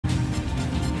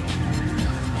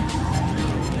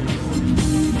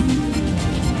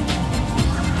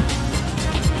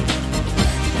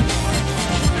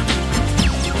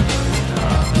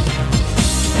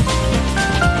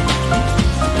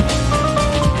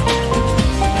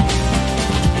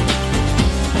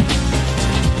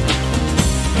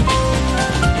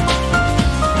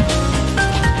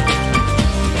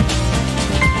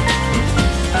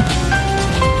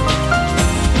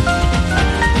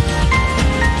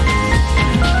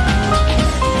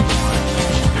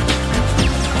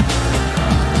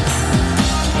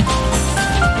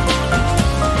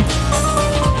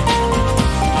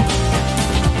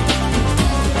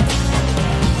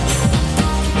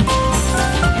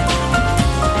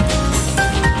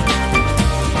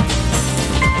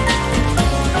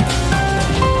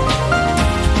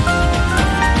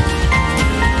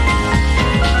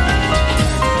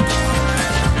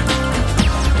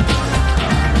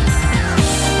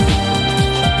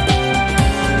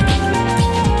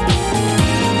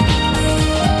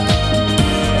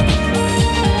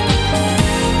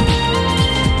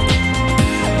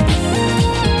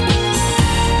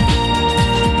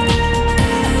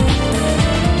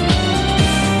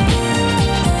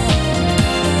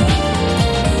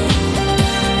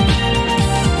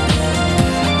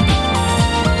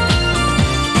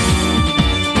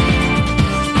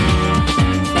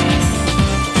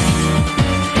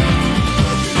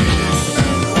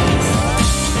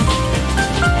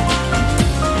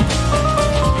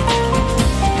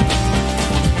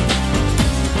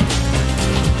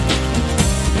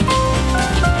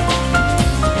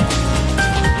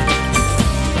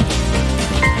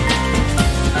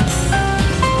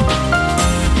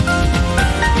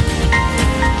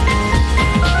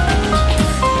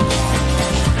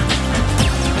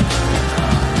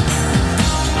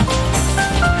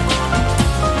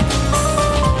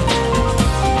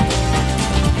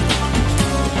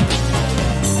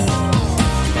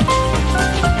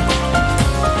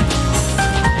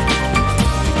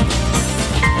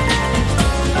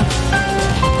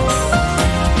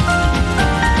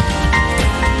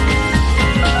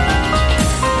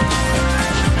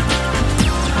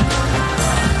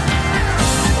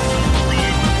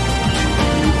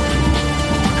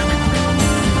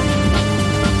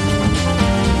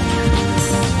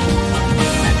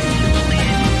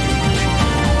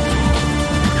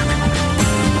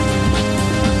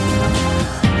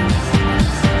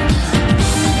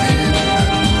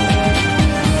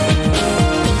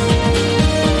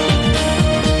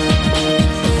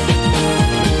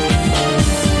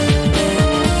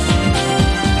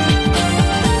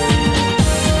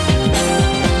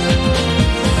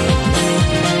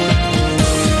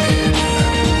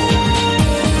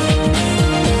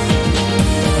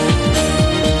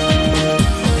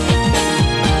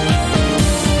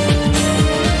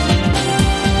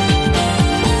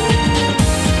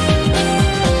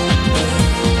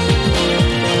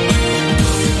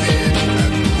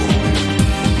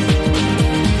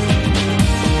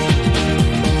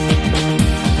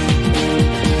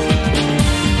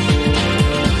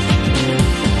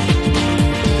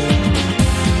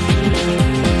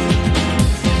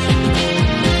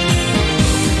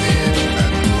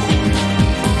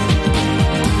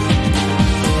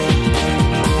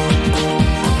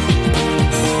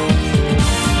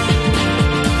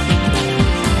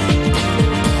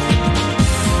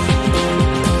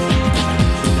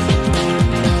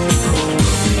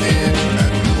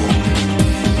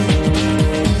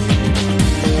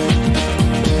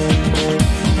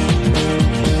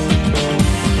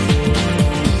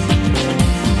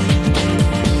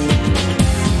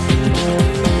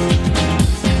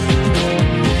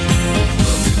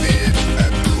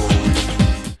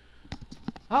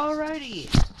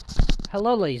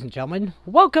Hello, ladies and gentlemen.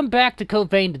 Welcome back to Code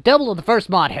Vein, the devil of the first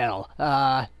mod hell.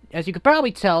 As you can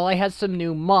probably tell, I had some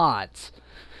new mods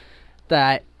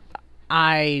that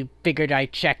I figured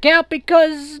I'd check out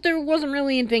because there wasn't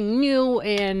really anything new,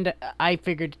 and I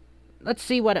figured, let's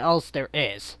see what else there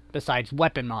is besides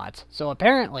weapon mods. So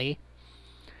apparently,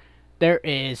 there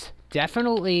is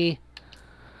definitely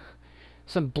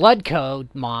some blood code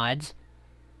mods,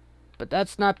 but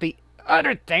that's not the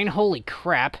other thing. Holy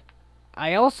crap.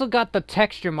 I also got the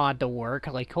texture mod to work,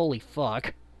 like holy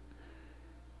fuck.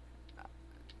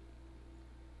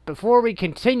 Before we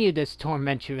continue this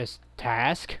tormentuous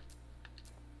task,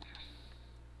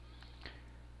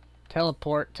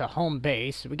 teleport to home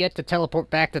base. We get to teleport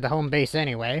back to the home base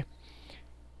anyway,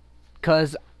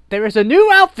 because there is a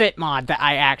new outfit mod that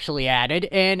I actually added,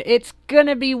 and it's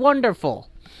gonna be wonderful.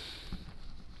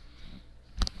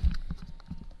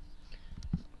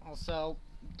 Also,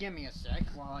 give me a sec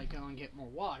while I go and get more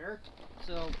water.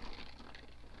 So,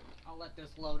 I'll let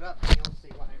this load up and you'll see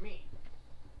what I mean.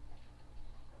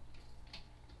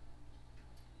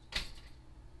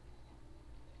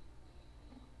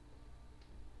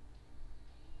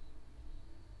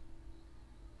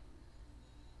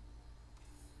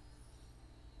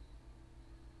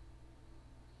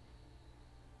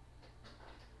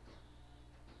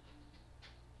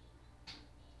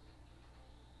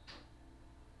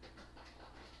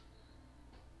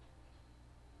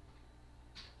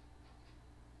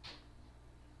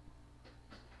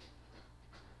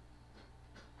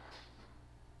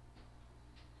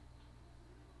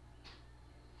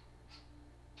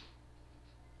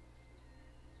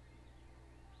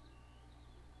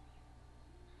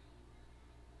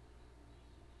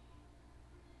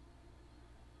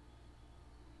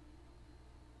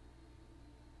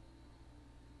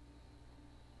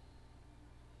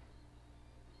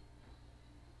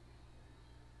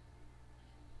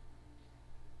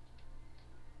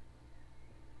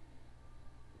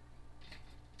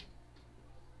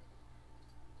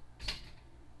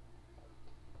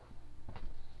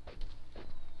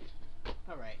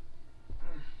 Alright.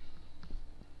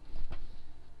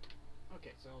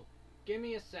 Okay, so give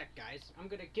me a sec, guys. I'm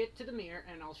gonna get to the mirror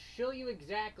and I'll show you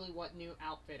exactly what new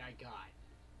outfit I got.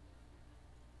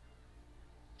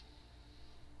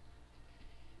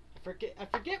 I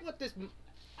forget what this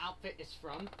outfit is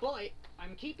from, but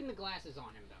I'm keeping the glasses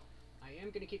on him, though. I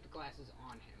am gonna keep the glasses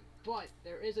on him. But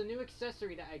there is a new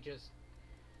accessory that I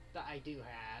do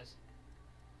has.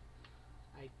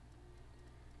 I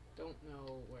don't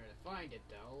know where to find it,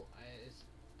 though.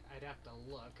 I'd have to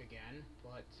look again,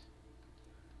 but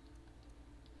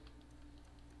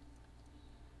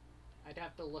I'd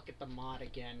have to look at the mod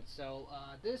again. So,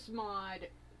 this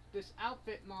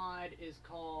outfit mod is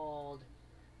called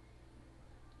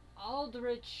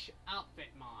Aldrich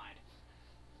Outfit Mod,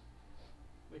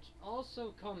 which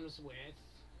also comes with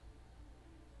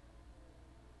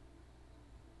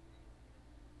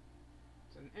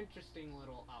it's an interesting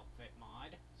little outfit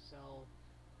mod. So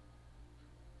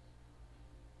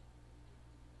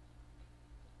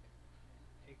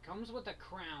it comes with a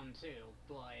crown too,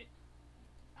 but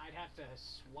I'd have to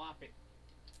swap it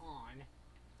on.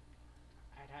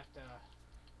 I'd have to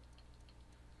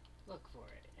look for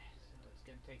it, so it's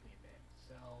gonna take me a bit.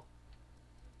 So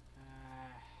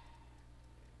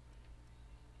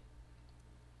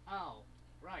oh,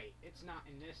 right, it's not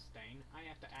in this thing. I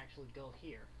have to actually go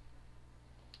here.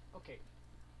 Okay,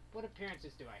 what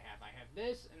appearances do I have? I have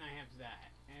this, and I have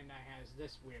that, and I have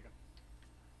this weird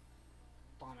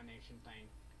abomination thing.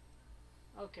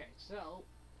 Okay, so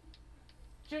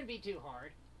shouldn't be too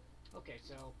hard. Okay,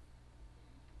 so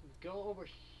go over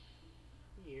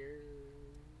here.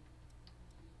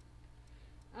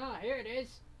 Ah, here it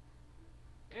is.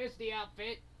 There's the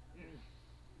outfit.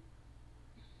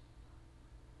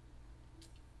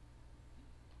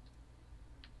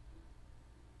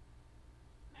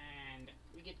 And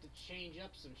we get to change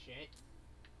up some shit.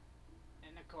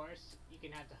 And of course, you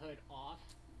can have the hood off.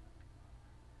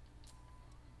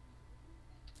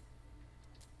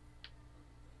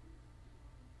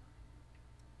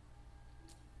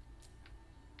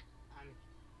 I'm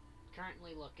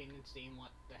currently looking and seeing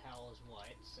what the hell is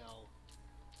what, so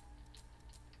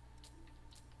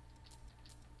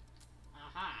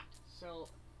aha. So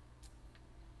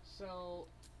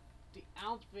the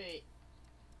outfit,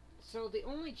 so the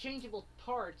only changeable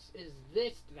parts is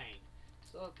this thing.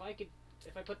 So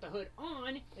if I put the hood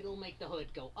on, it'll make the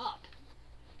hood go up.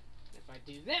 If I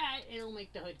do that, it'll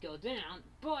make the hood go down.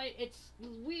 But it's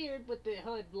weird with the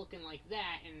hood looking like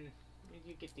that, and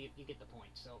you get the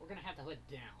point. So we're gonna have the hood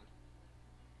down.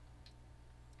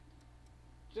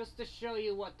 Just to show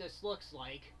you what this looks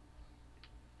like.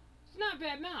 It's not not a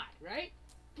bad mod, right?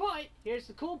 But here's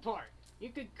the cool part. You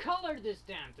could color this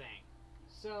damn thing.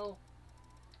 So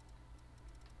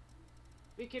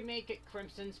we can make it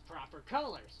Crimson's proper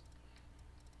colors.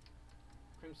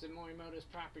 Crimson Morimoto's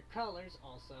proper colors.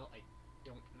 Also, I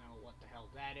don't know what the hell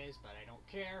that is, but I don't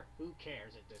care. Who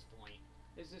cares at this point?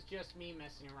 This is just me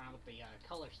messing around with the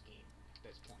color scheme at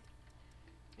this point.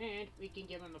 And we can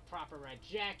give him a proper red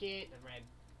jacket, a red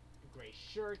gray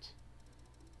shirt.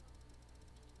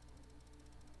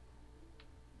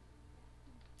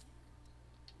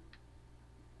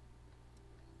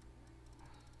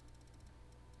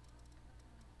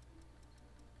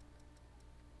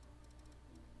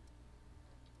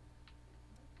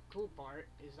 Cool part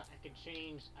is that I can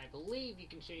change, I believe you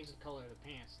can change the color of the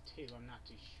pants too. I'm not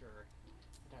too sure.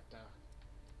 I'd have to...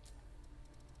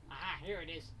 Aha, here it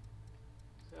is.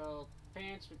 So,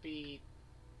 pants would be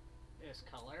this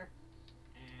color.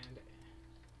 And...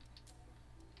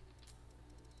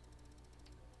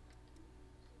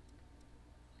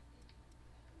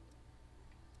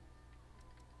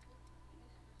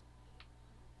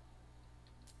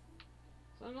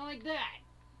 something like that.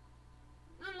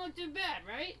 Doesn't look too bad,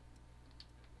 right?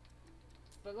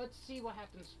 But let's see what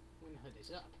happens when the hood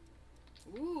is up.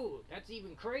 Ooh, that's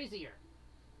even crazier.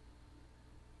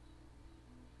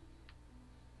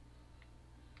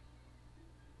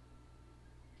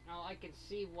 Now I can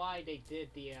see why they did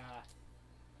the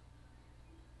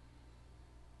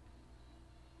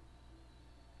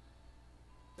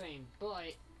thing,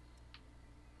 but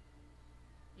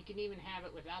you can even have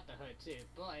it without the hood too.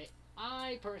 But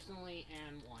I personally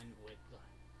am one with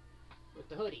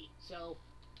the hoodie. So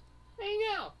there you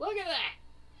go. Look at that.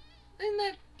 And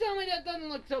that, tell me that doesn't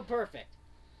look so perfect.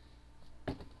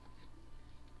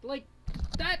 Like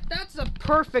that's a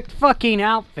perfect fucking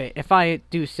outfit if I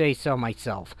do say so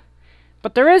myself.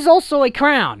 But there is also a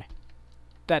crown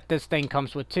that this thing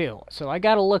comes with too. So I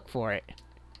gotta look for it.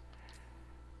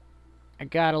 I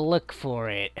gotta look for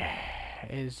it.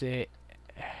 Is it...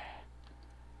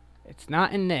 It's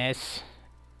not in this.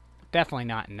 Definitely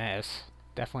not in this.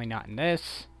 Definitely not in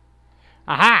this.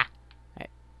 Aha!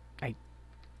 I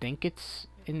think it's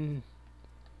in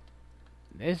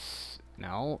this.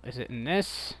 No, is it in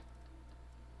this?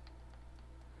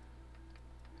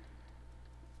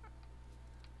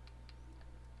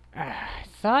 I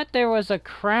thought there was a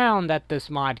crown that this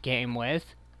mod came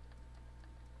with.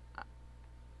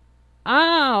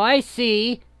 Oh, I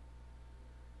see.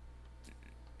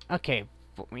 Okay,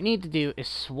 what we need to do is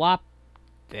swap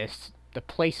this, the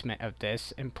placement of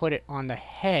this, and put it on the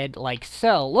head like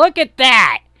so. Look at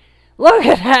that! Look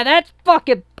at that! That's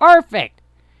fucking perfect!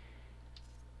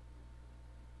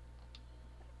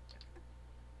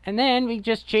 And then we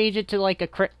just change it to like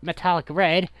a metallic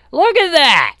red. Look at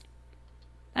that!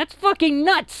 That's fucking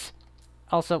nuts!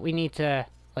 Also, we need to,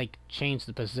 like, change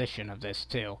the position of this,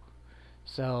 too.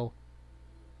 So,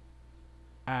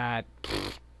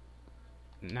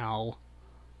 no.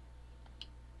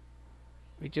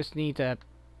 We just need to...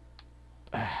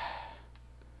 I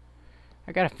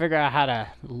gotta figure out how to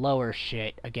lower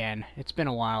shit again. It's been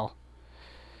a while.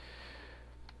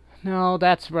 No,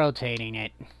 that's rotating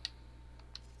it.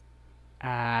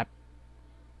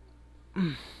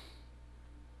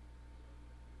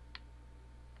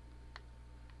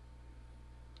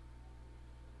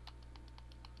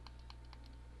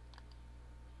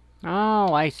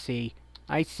 Oh, I see.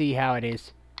 I see how it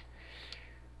is.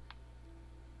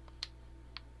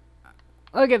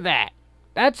 Look at that.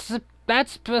 That's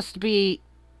supposed to be...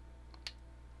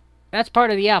 That's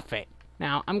part of the outfit.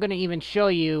 Now, I'm gonna even show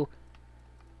you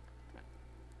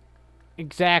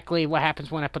exactly what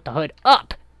happens when I put the hood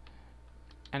up.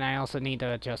 And I also need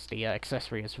to adjust the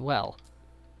accessory as well.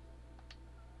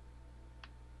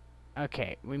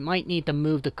 Okay, we might need to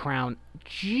move the crown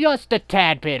just a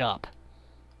tad bit up.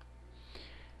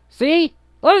 See?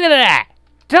 Look at that!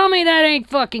 Tell me that ain't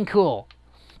fucking cool.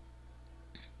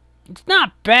 It's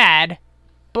not bad,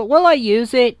 but will I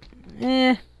use it?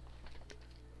 Eh.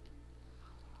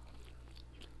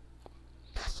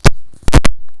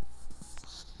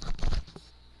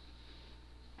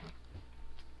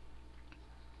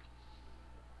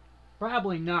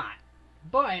 Probably not,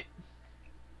 but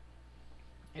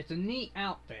it's a neat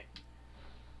outfit.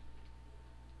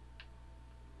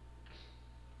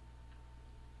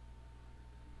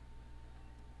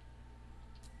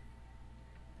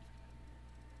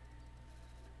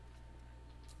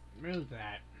 Remove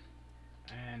that,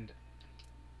 and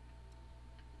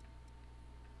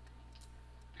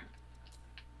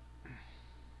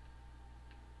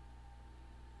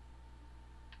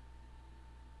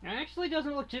it actually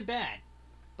doesn't look too bad,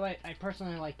 but I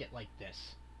personally like it like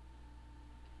this.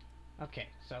 Okay,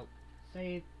 so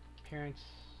save appearance.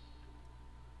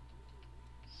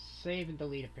 Save and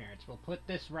delete appearance. We'll put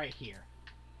this right here.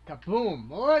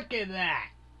 Kaboom! Look at that!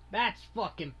 That's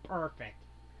fucking perfect.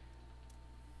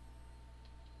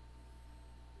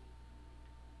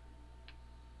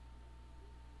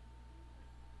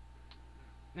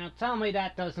 Now tell me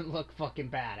that doesn't look fucking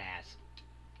badass.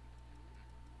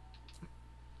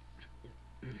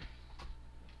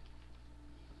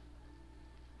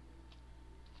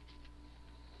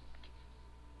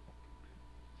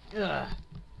 Ugh.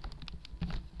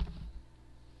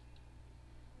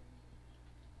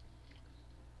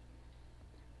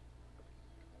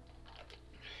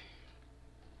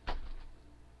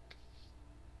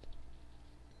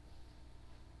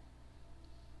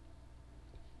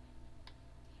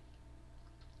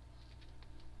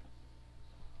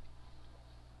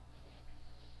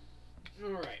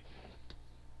 Alright.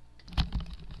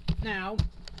 Now,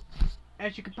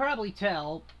 as you can probably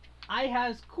tell, I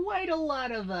has quite a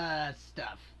lot of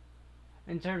stuff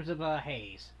in terms of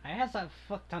haze. I has a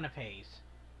fuck ton of haze.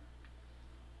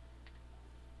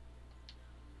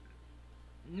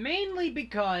 Mainly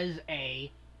because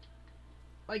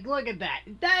like look at that.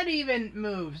 That even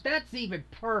moves. That's even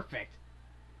perfect.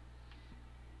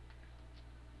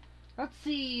 Let's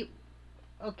see.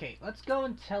 Okay, let's go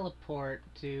and teleport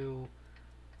to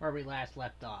where we last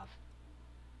left off.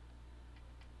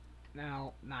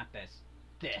 No, not this.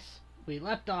 This. We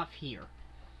left off here.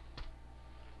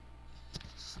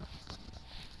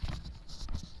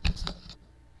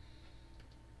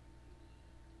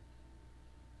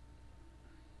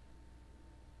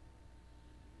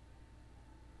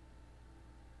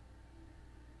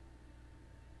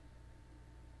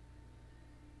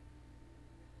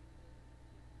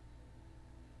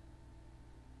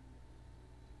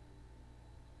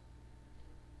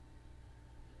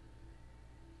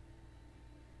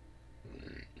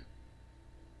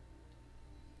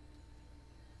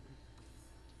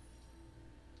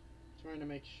 Trying to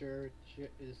make sure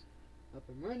shit is up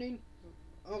and running.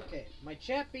 Okay, my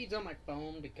chat feed's on my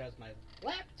phone because my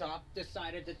laptop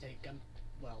decided to take them.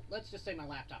 Well, let's just say my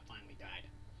laptop finally died.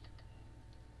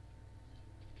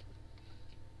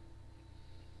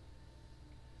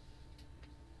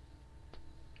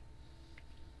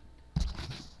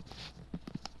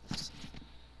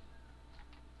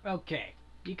 Okay,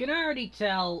 you can already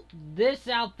tell this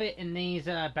outfit and these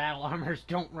battle armors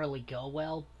don't really go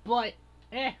well, but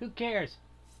who cares?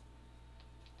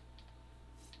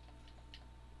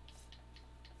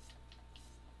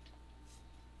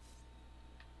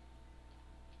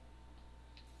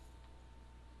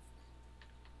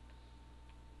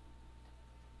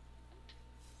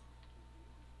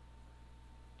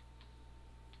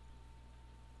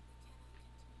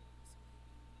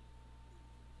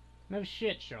 No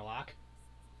shit, Sherlock.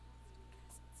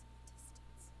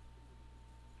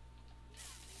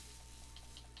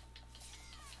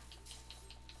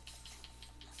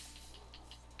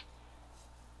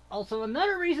 Also,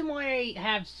 another reason why I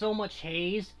have so much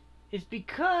haze is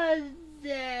because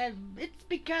it's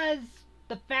because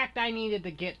the fact I needed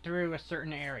to get through a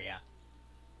certain area.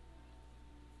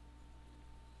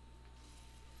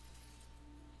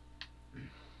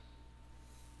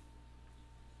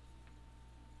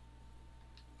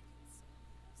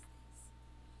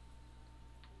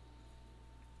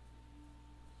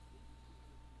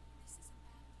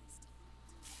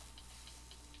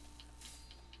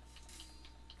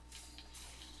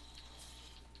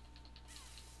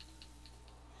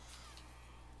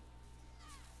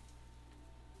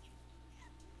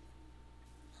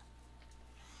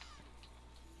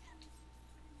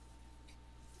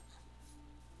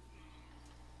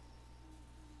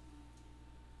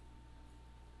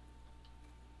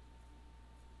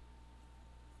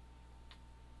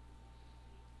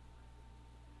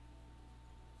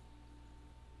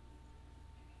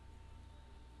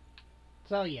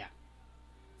 So yeah.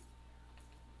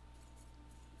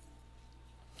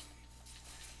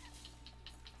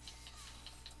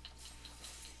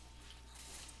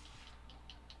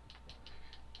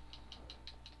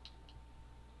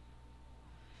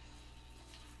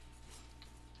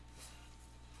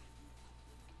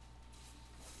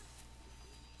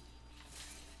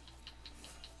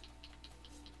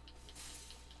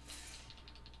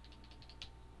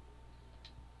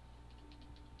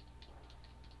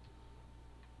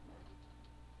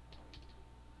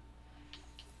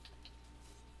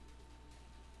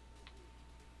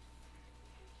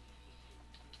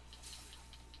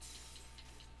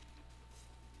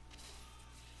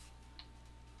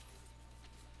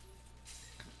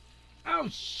 Oh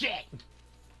shit!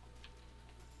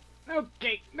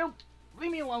 Okay, nope. Leave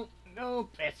me alone. No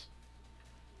piss.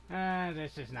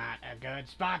 This is not a good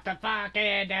spot to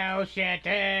fucking do shit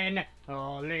in.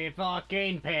 Holy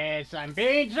fucking piss. I'm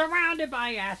being surrounded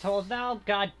by assholes now. Oh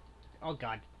god. Oh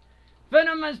god.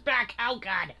 Venom is back. Oh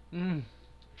god. And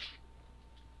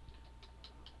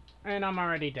I'm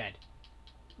already dead.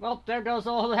 Well, there goes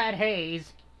all that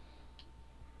haze.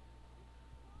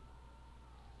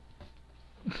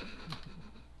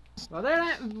 Well,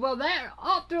 they're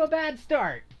off to a bad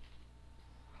start.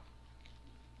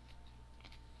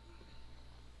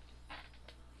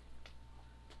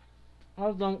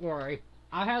 Oh, don't worry.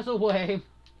 I has a way.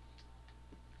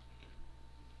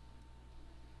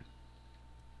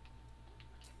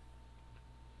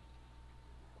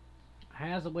 I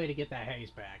has a way to get that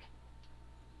haze back.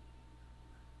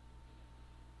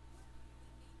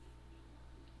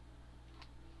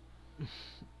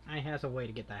 I has a way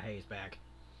to get that haze back.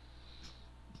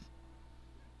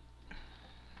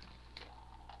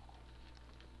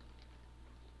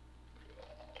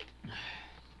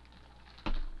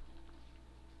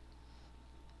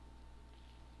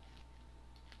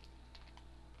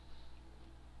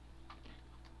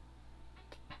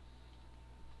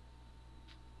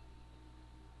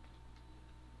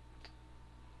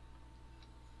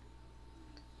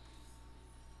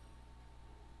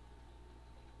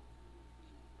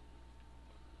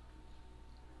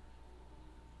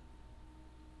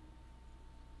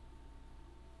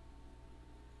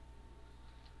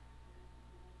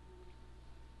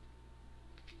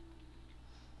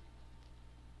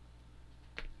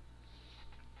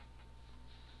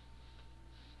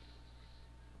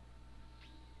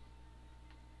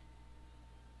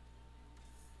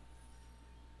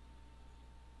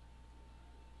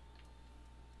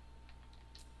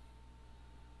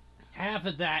 Half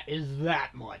of that is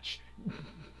that much.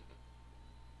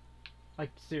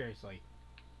 Like, seriously.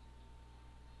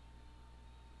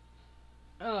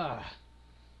 Ugh.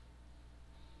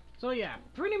 So yeah,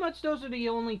 pretty much those are the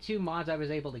only two mods I was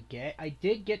able to get. I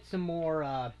did get some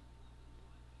more,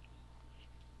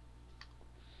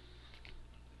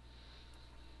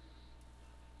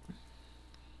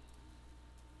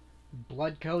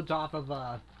 blood codes off of,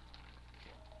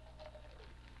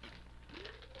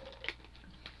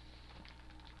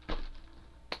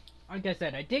 like I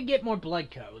said, I did get more blood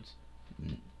codes.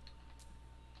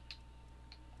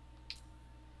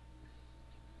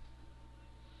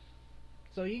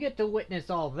 So you get to witness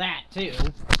all that, too.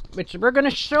 Which, we're gonna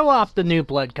show off the new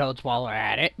blood codes while we're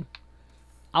at it.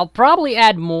 I'll probably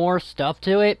add more stuff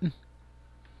to it.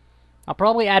 I'll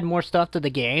probably add more stuff to the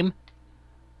game.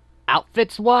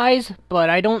 Outfits-wise, but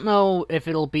I don't know if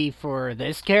it'll be for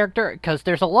this character, because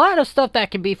there's a lot of stuff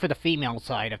that can be for the female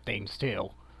side of things, too.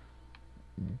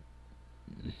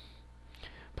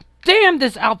 But damn,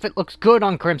 this outfit looks good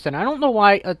on Crimson. I don't know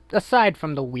why, aside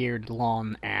from the weird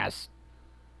long-ass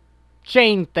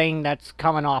chain thing that's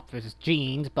coming off his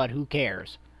jeans, but who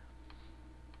cares?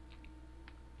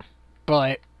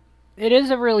 But it is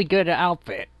a really good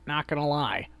outfit, not gonna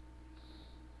lie.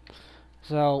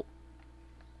 So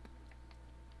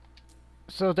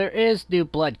there is new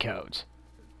blood codes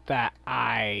that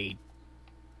I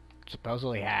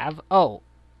supposedly have. Oh,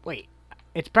 wait.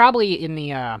 It's probably in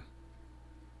the,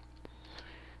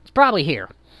 it's probably here.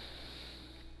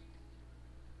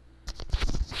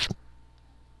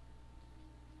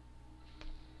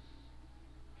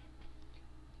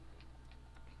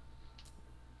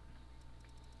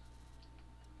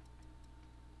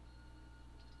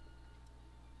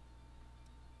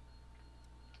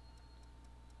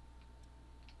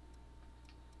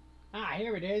 Ah,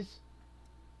 here it is.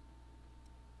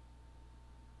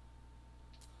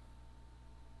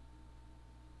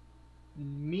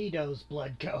 Mito's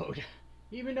blood code.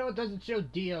 Even though it doesn't show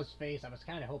Dio's face, I was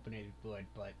kind of hoping it would,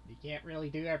 but you can't really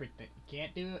do everything. You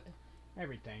can't do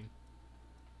everything.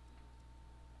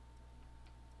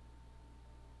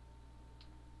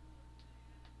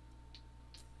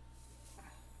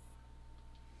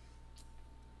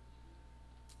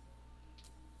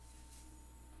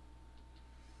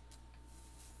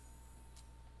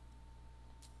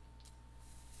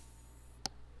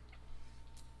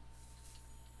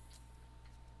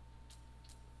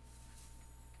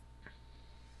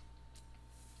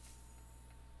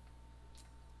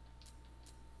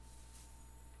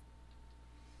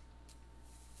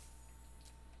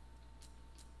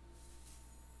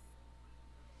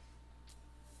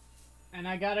 And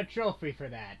I got a trophy for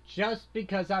that, just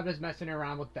because I was messing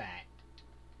around with that.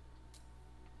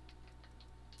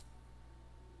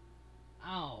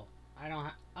 Oh, I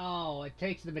don't oh, it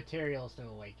takes the materials to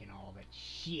awaken all of it.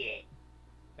 Shit.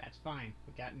 That's fine.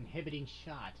 We got inhibiting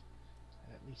shot.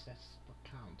 At least that's what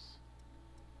counts.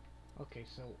 Okay,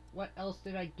 so what else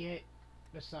did I get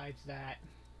besides that?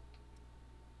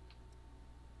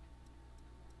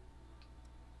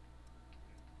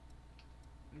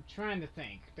 I'm trying to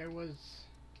think. There was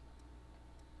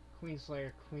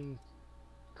Queenslayer,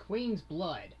 Queen's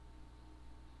Blood.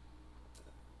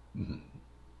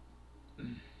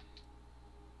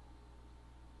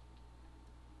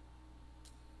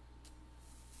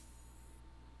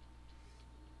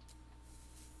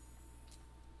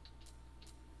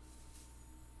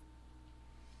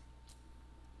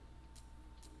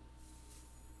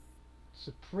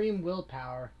 Supreme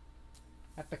Willpower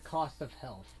at the cost of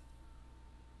health.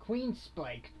 Queen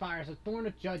Spike fires a Thorn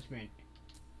of Judgment.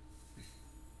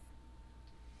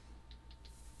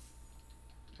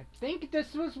 I think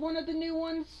this was one of the new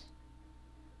ones.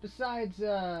 Besides,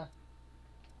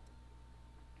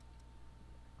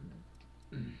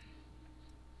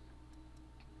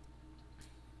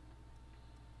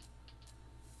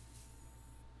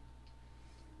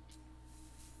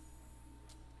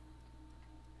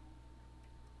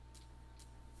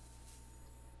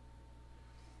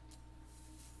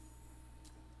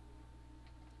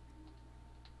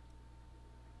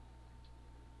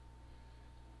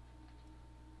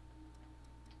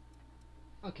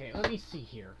 okay, let me see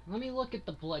here. Let me look at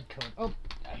the blood code. Oh,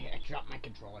 I dropped my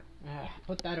controller.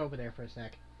 Put that over there for a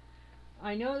sec.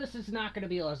 I know this is not going to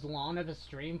be as long of a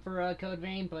stream for Code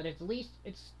Vein, but it's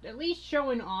at least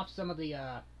showing off some of the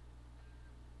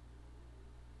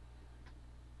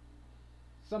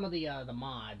the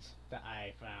mods that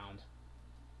I found.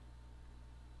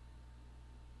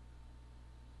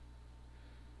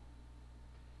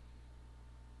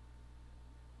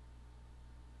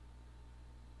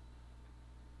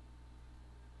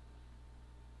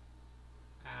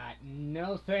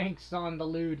 No thanks on the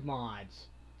lewd mods.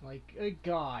 Like, good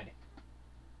god.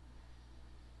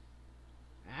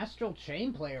 Astral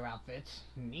Chain Player outfits.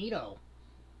 Neato.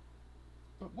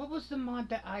 But what was the mod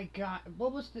that I got?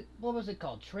 What was it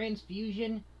called?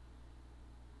 Transfusion?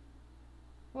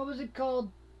 What was it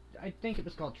called? I think it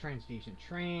was called Transfusion.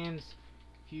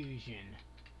 Transfusion.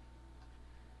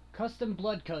 Custom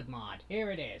blood code mod. Here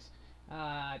it is.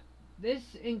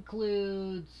 This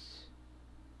includes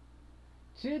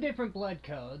 2 different blood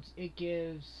codes. It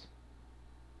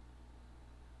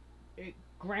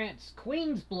grants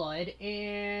Queen's Blood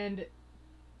and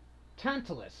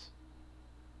Tantalus.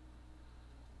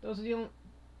 Those are the only...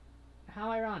 How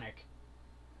ironic.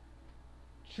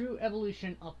 True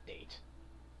Evolution Update.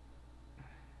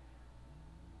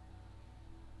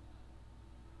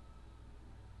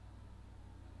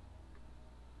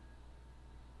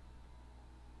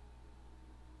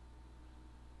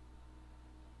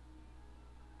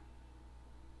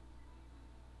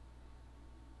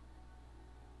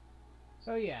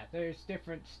 So yeah, there's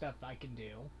different stuff I can do.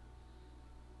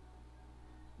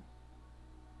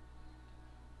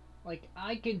 Like,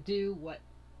 I can do what...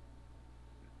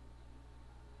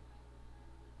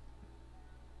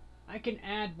 I can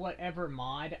add whatever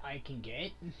mod I can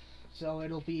get, so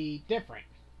it'll be different.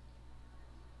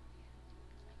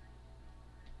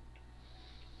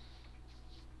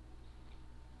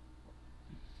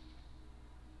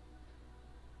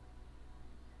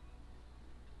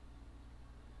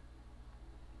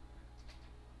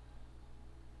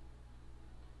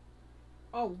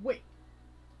 Oh, wait.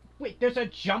 Wait, there's a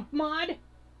jump mod?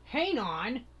 Hang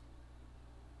on.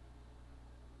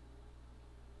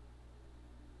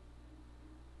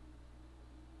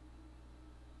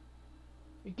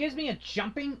 It gives me a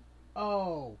jumping...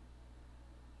 Oh.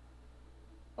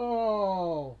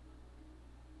 Oh.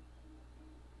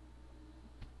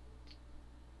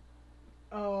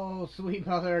 Oh, sweet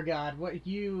mother of God. What,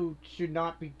 you should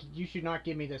not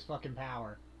give me this fucking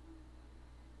power.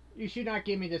 You should not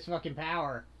give me this fucking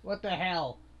power. What the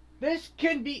hell? This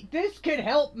could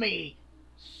help me.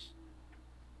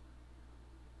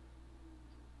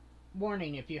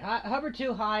 Warning, if you hover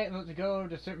too high to go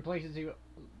to certain places, you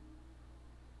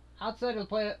outside of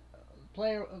the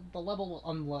player the level will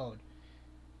unload.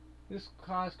 This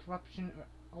causes corruption.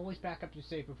 Always back up to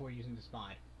save before using this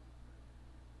mod.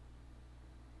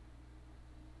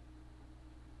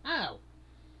 Oh!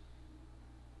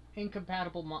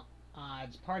 Incompatible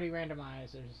mods, party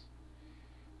randomizers.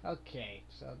 Okay,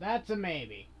 so that's a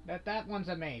maybe. That one's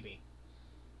a maybe.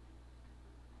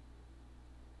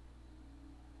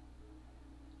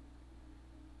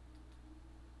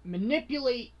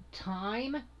 Manipulate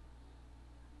time?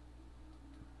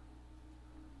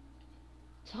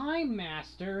 Time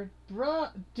Master? Bruh,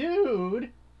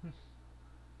 dude!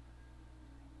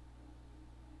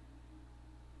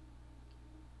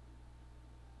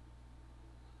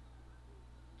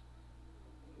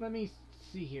 Let me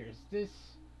see here. Is this...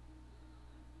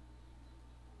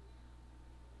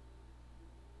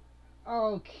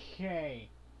 Okay.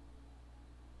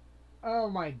 Oh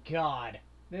my god.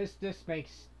 This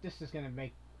is gonna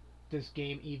make this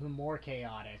game even more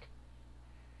chaotic.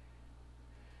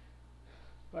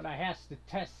 But I has to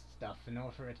test stuff in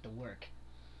order for it to work.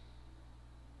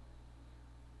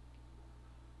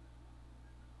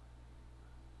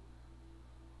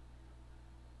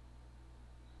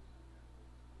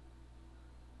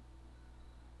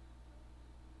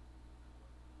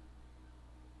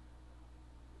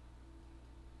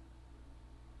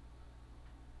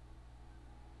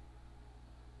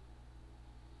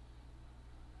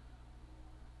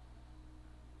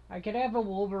 I could have a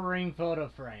Wolverine photo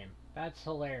frame. That's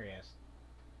hilarious.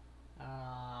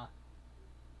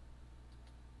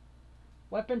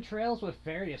 Weapon trails with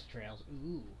various trails.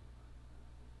 Ooh.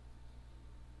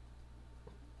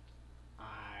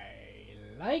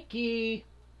 I likey.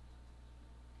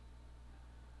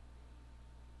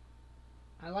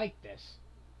 I like this.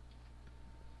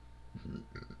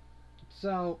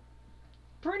 So,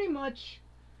 pretty much,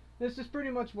 this is pretty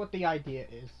much what the idea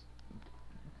is.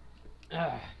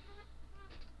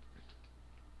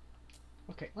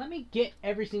 Okay, let me get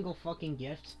every single fucking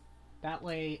gift. That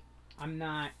way, I'm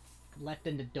not left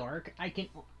in the dark. I can...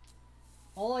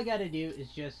 All I gotta do is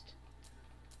just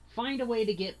find a way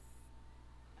to get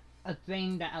a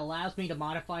thing that allows me to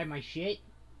modify my shit.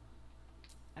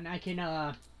 And I can,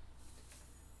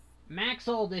 max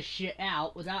all this shit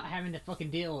out without having to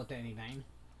fucking deal with anything.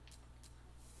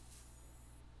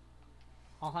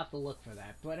 I'll have to look for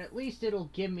that. But at least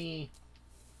it'll give me...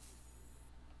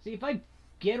 See, if I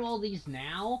get all these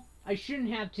now, I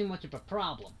shouldn't have too much of a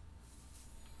problem.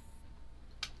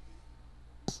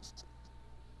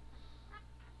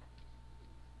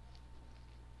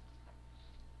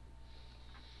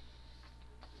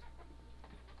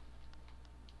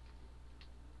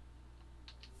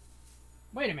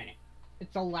 Wait a minute.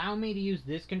 It's allowing me to use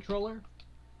this controller?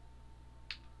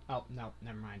 Oh, no,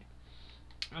 never mind.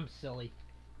 I'm silly.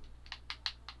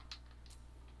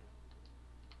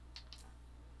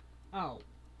 Oh.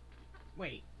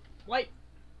 Wait. What?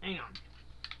 Hang on.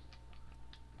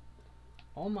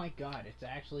 Oh my god, it's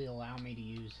actually allowing me to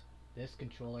use this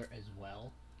controller as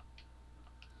well.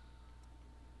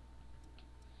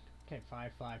 Okay,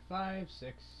 5, 5, 5,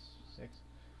 6, 6,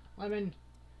 11.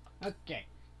 Okay.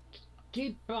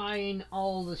 Keep buying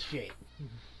all the shit.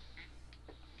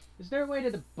 Is there a way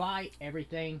to buy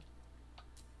everything?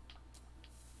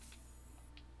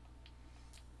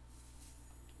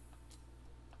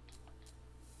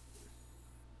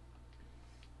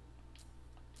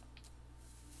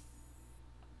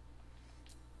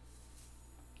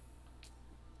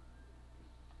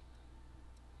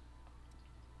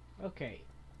 Okay.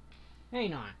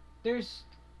 Hang on.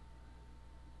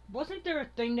 Wasn't there a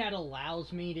thing that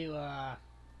allows me to,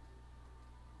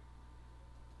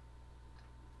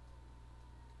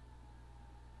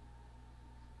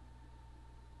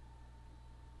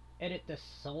 edit the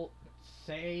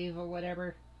save or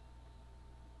whatever?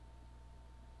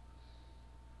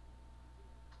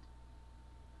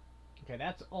 Okay,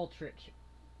 that's Ultra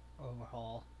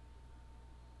Overhaul.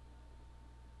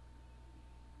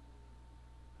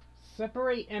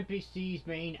 Separate NPC's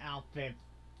main outfits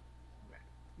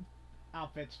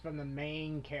from the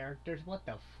main characters. What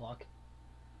the fuck?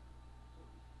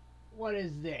 What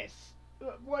is this?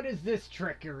 What is this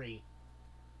trickery?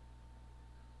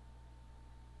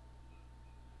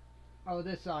 Oh,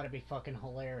 this ought to be fucking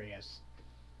hilarious.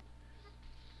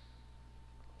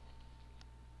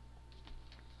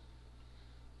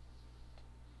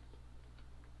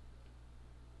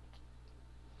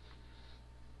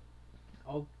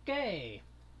 Okay.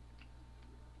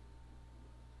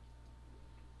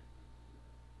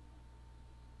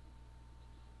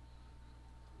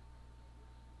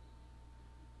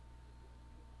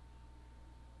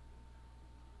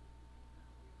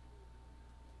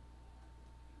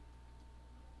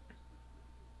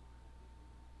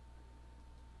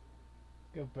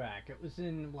 Go back. It was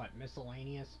in, what,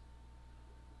 miscellaneous?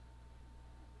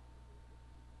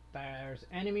 There's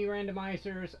enemy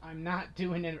randomizers. I'm not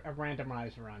doing a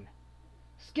randomizer run.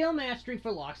 Skill mastery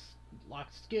for locked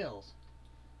skills.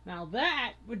 Now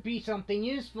that would be something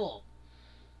useful.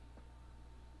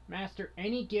 Master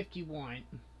any gift you want.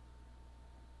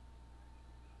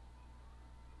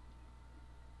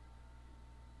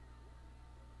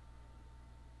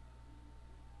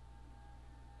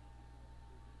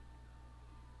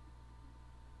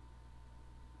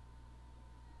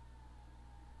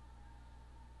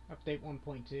 Update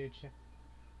 1.2.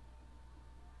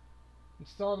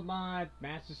 Install the mod.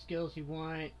 Master skills you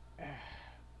want.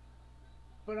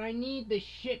 But I need the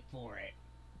shit for it,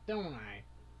 don't I?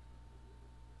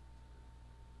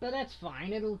 But that's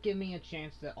fine. It'll give me a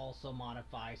chance to also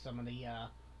modify some of the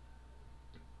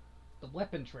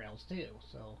weapon trails too.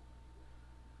 So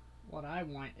what I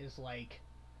want is like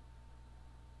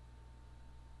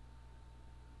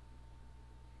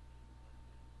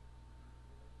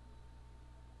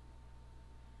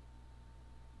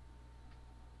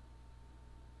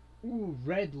ooh,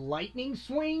 red lightning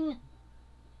swing?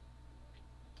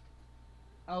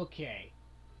 Okay.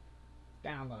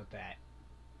 Download that.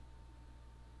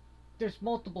 There's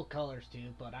multiple colors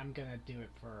too, but I'm gonna do it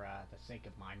for the sake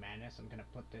of my madness. I'm gonna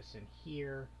put this in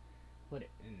here, put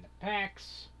it in the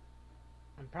packs.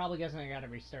 I'm probably guessing I gotta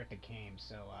restart the game,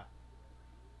 so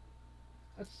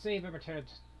let's save and return.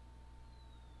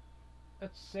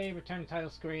 Let's save, return to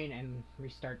title screen, and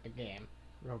restart the game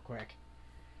real quick.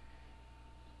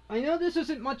 I know this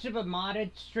isn't much of a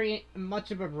modded stream, much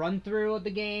of a run through of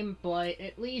the game, but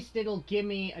at least it'll give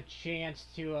me a chance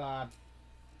to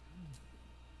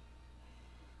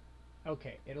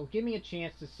okay, it'll give me a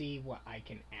chance to see what I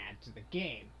can add to the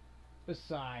game,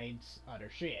 besides other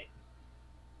shit.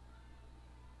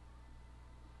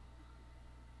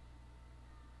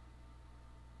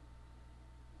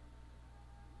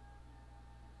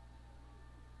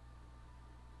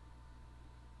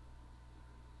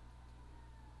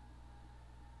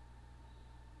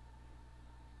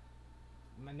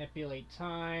 Manipulate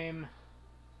time.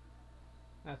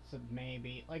 That's a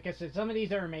maybe. Like I said, some of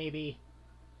these are a maybe.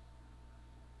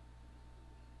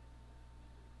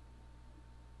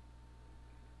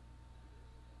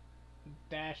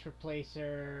 Dash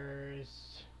replacers.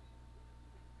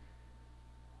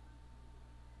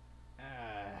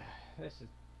 This is...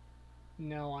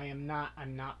 No, I am not.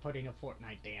 I'm not putting a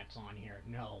Fortnite dance on here.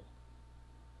 No.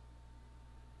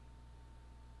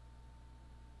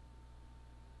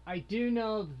 I do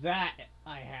know that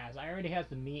I already has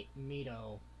the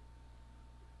Mito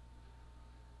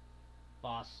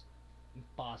boss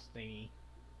thingy.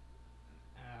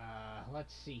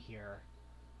 Let's see here.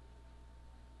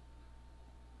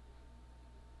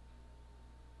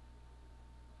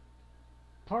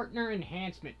 Partner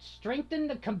enhancement. Strengthen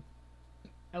the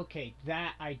okay,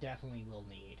 that I definitely will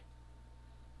need.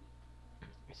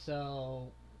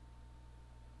 So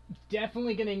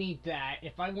definitely gonna need that.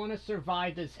 If I want to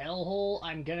survive this hellhole,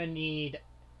 I'm gonna need...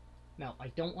 No, I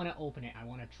don't want to open it. I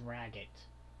want to drag it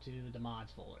to the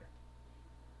mods folder.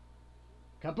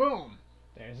 Kaboom!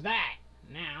 There's that.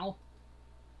 Now,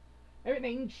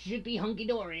 everything should be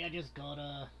hunky-dory. I just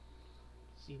gotta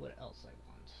see what else I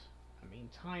want. I mean,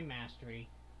 time mastery.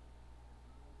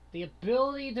 The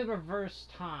ability to reverse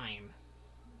time.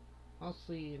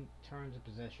 Mostly in terms of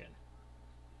position.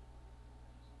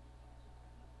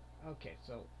 Okay,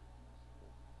 so...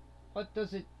 What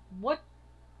does it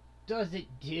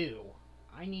do?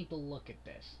 I need to look at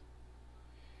this.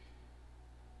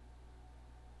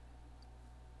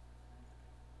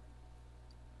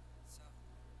 So,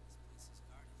 this place is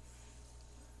guarded.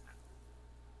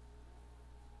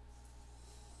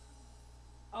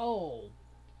 Oh.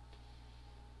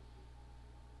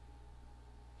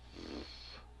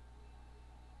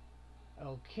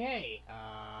 Okay,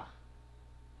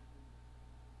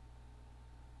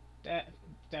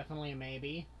 definitely a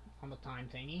maybe on the time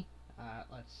thingy.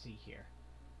 Let's see here.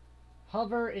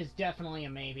 Hover is definitely a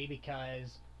maybe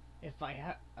because if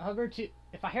I hover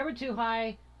too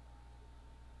high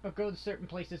or go to certain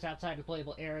places outside the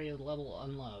playable area, the level will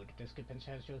unload. This could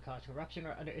potentially cause corruption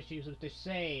or other issues with the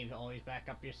save. Always back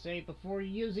up your save before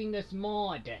using this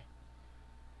mod.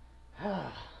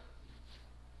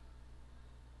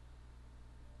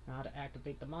 Now to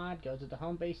activate the mod, go to the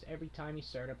home base every time you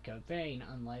start up Code Vein,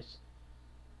 unless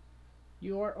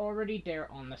you are already there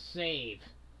on the save.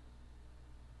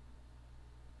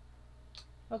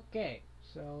 Okay,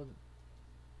 so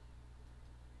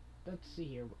let's see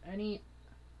here. Any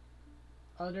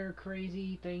other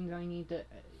crazy things I need to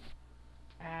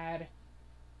add?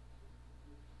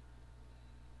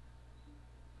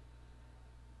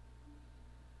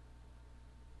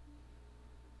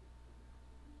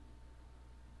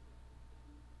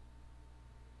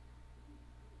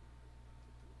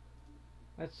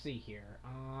 Let's see here.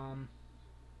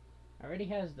 Already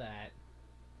has that.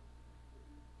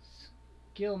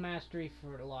 Skill mastery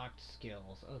for locked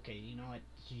skills. Okay, you know what?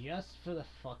 Just for the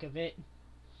fuck of it,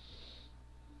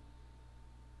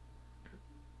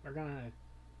 we're gonna...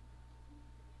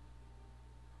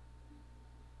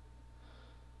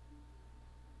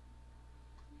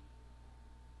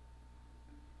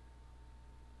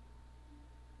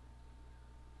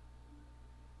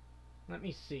 Let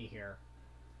me see here.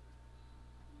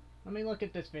 Let me look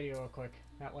at this video real quick.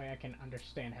 That way I can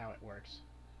understand how it works.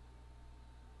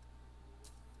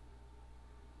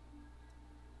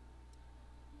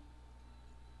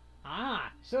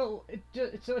 Ah, so it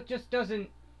just doesn't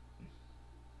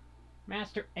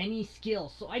master any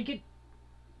skill. So I could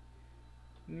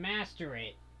master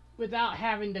it without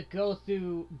having to go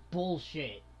through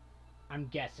bullshit, I'm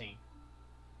guessing.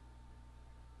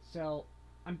 So,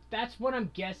 that's what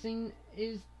I'm guessing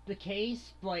is the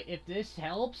case, but if this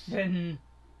helps, then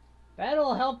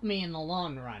that'll help me in the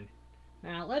long run.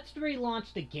 Now, let's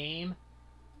relaunch the game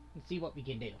and see what we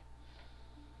can do.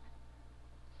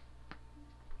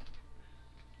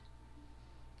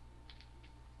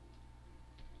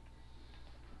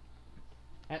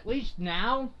 At least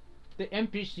now, the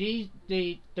NPCs,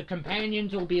 the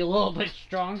companions will be a little bit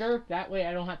stronger. That way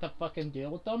I don't have to fucking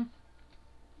deal with them.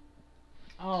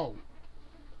 Oh.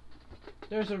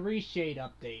 There's a reshade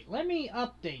update. Let me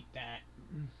update that.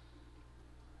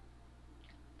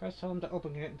 Press home to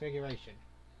open configuration.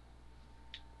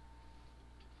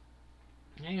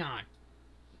 Hang on.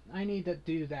 I need to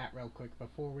do that real quick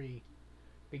before we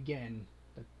begin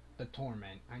the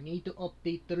torment. I need to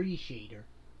update the reshader.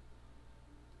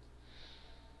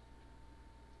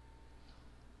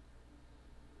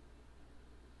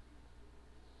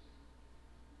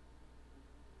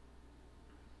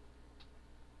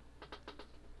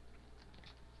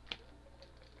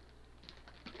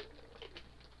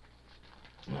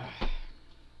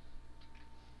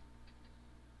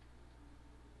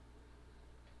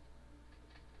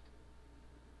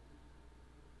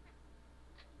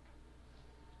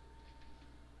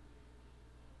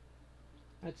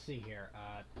 Let's see here.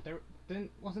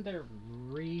 Wasn't there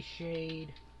reshade?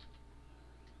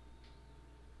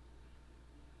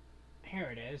 Here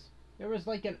it is. There was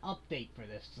like an update for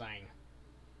this thing.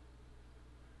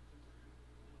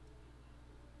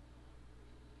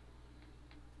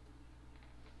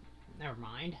 Never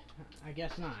mind. I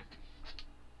guess not.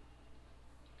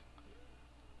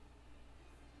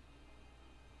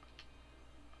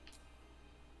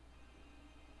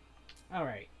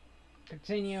 Alright.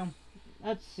 Continue.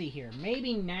 Let's see here.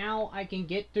 Maybe now I can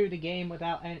get through the game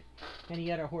without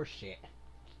any other horse shit.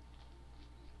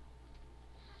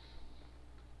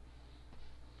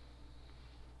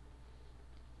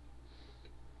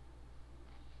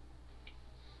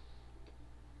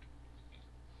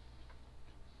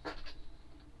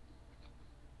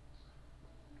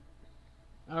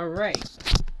 Alright.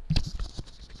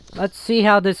 Let's see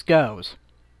how this goes.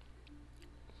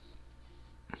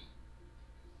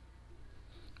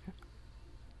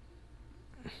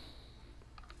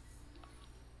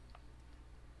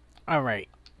 Alright.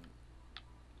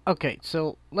 Okay,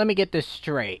 so let me get this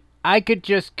straight. I could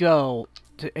just go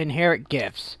to inherit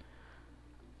gifts.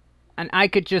 And I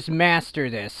could just master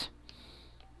this.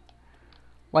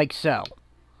 Like so.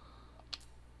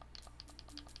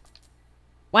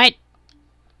 What?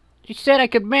 You said I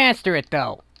could master it,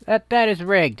 though. That is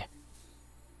rigged.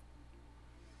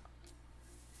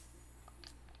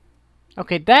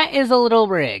 Okay, that is a little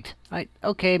rigged.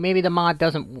 Okay, maybe the mod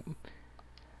doesn't...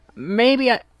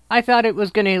 Maybe I thought it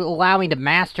was going to allow me to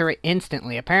master it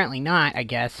instantly. Apparently not, I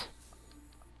guess.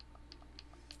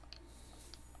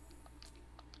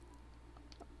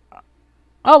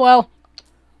 Oh well.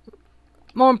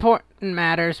 More important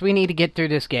matters. We need to get through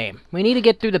this game. We need to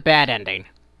get through the bad ending.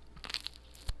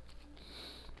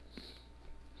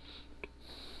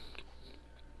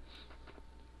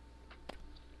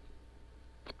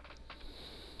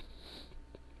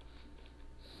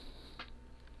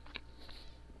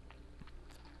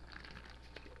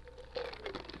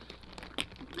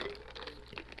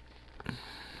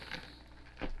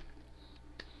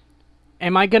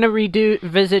 Am I gonna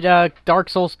visit Dark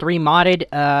Souls 3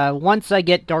 modded? Once I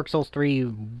get Dark Souls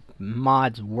 3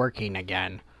 mods working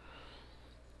again.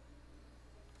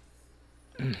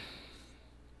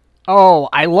 Oh,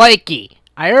 I like ye.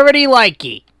 I already like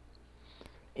ye.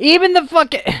 Even the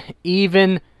fucking...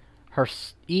 Even her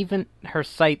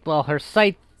sight... Well, her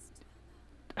sight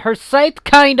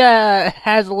kinda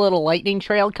has a little lightning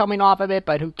trail coming off of it,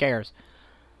 but who cares?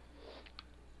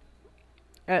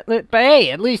 But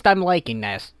hey, at least I'm liking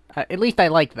this. At least I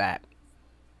like that.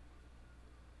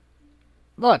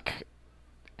 Look.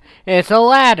 It's a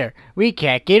ladder. We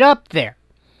can't get up there.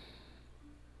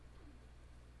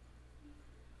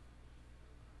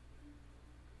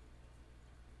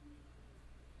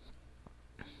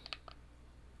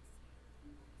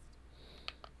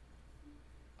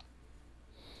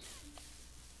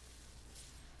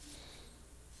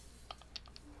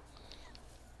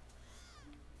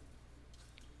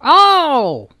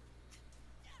 Oh!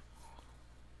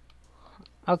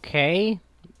 Okay.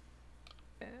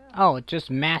 Oh, it just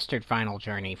mastered Final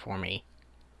Journey for me.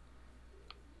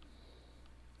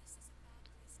 This is a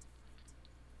bad place to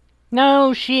fight.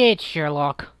 No shit,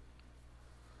 Sherlock.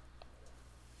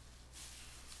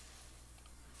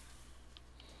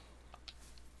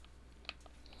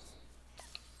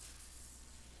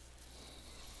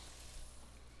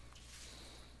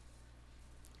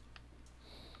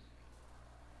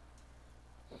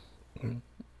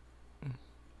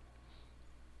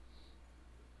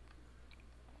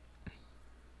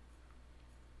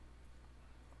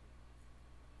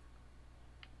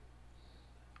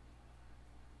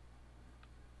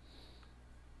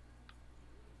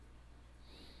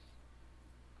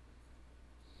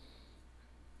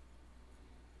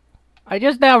 I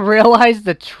just now realized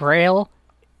the trail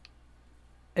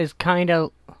is kind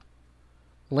of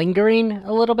lingering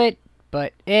a little bit,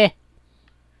 but I'd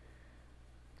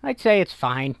say it's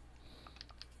fine.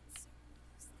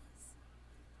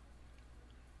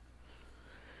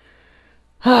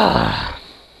 I can certainly use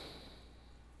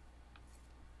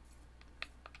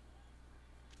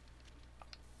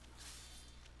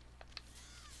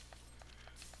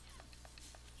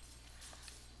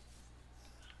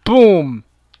Boom!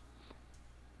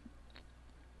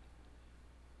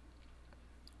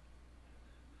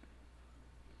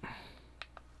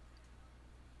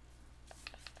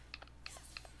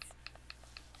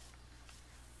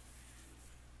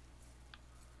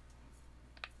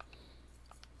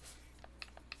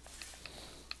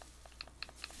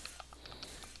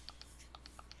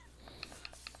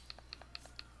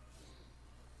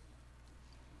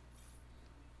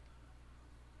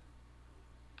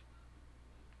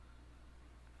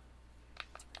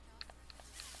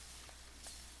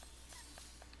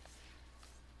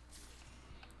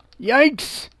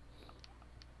 Yikes! That's all. We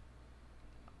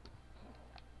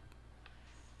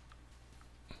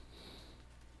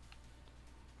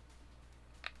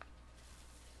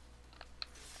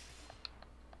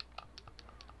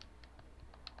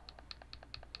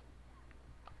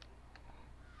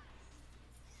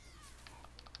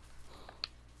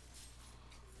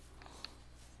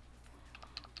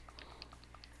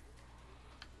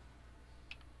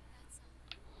found something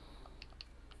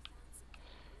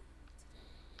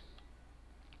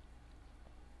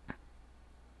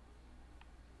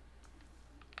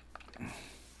important.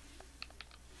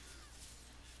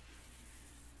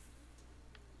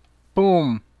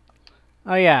 Boom.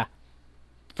 Oh yeah.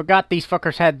 Forgot these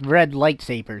fuckers had red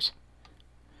lightsabers.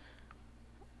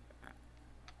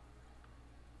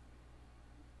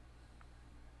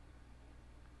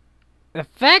 The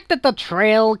fact that the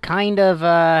trail kind of,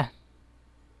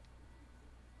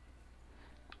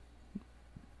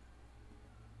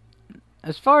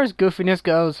 as far as goofiness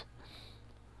goes,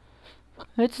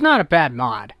 it's not a bad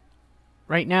mod.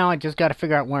 Right now, I just gotta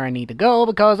figure out where I need to go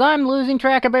because I'm losing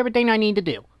track of everything I need to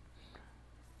do. How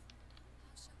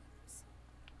shall we proceed?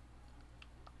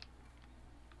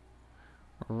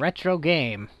 Retro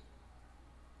game.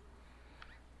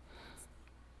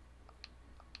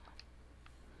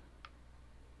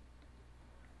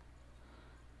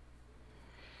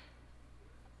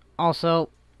 Also,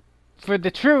 for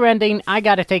the true ending, I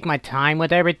gotta take my time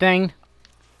with everything.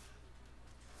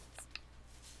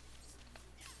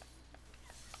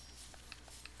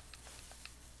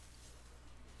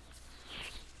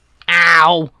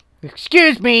 Ow!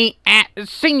 Excuse me,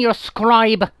 senior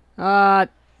scribe. I hope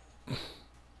this shrine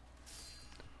does its work.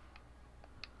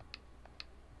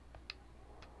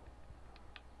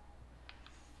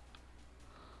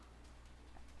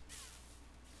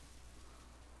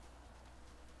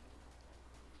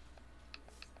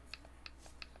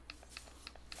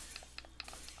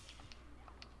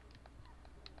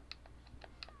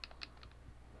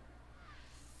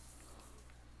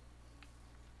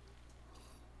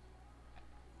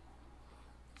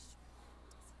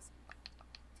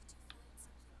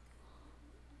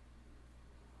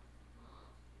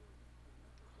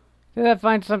 Did you find something good? Did I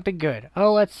find something good?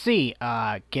 Oh, let's see.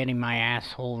 Getting my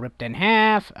asshole ripped in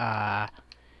half.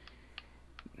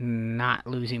 Not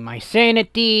losing my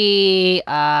sanity.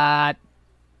 Yeah,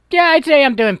 I'd say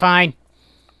I'm doing fine.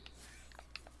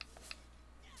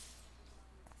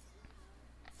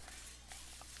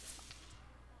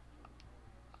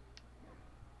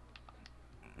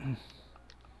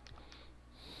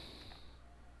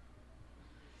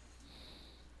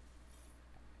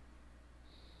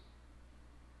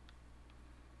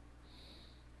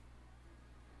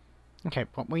 Okay,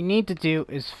 what we need to do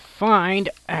is find...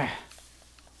 the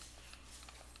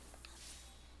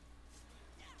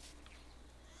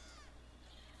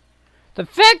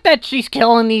fact that she's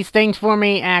killing these things for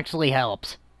me actually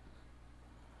helps.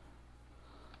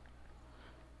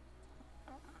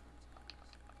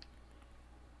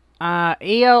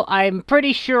 EO, I'm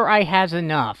pretty sure I has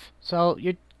enough. So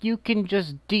you can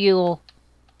just deal.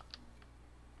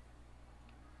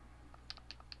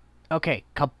 Okay,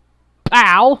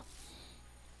 kapow!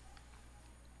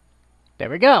 There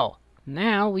we go.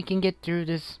 Now we can get through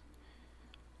this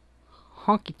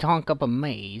honky-tonk up a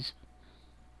maze.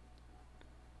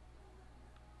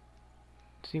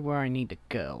 See where I need to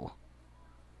go.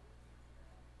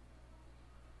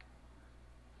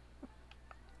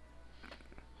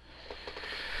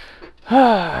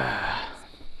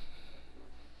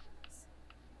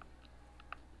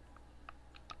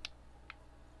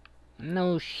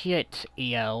 No shit,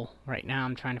 EO. Right now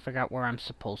I'm trying to figure out where I'm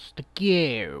supposed to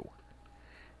go.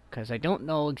 Because I don't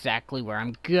know exactly where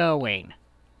I'm going.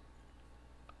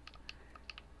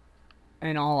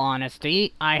 In all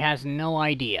honesty, I has no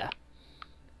idea.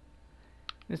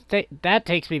 That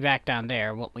takes me back down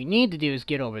there. What we need to do is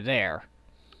get over there.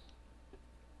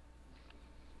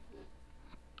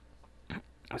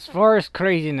 As far as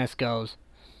craziness goes,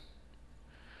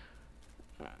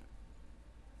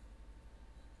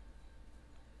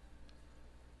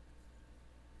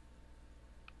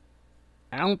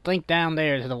 I don't think down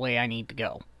there is the way I need to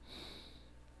go.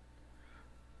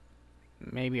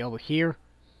 Maybe over here?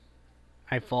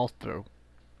 I fall through.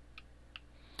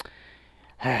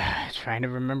 Trying to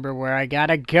remember where I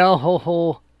gotta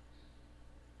go.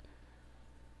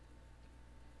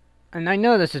 And I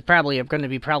know this is probably going to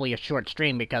be a short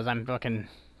stream because I'm fucking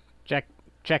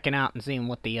checking out and seeing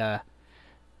what the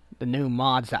new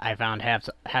mods that I found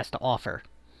has to offer.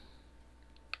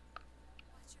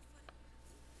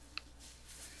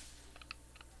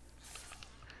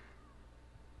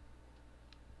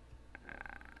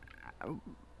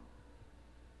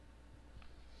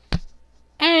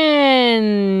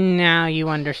 And now you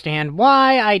understand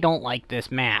why I don't like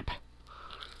this map.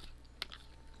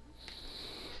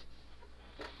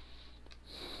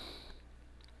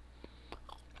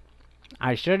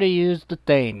 I should have used the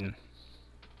thing.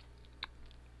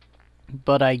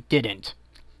 But I didn't.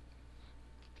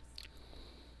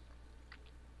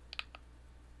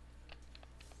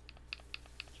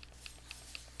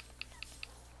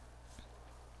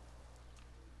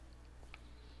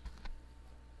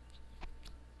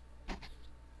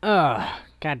 Ugh,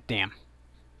 goddamn.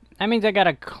 That means I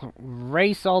gotta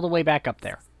race all the way back up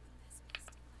there.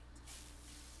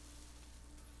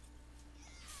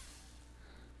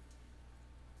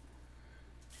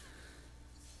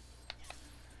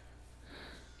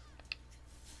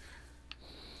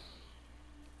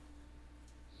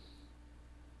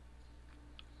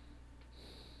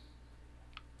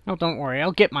 Oh, don't worry,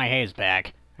 I'll get my haze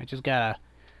back. I just gotta...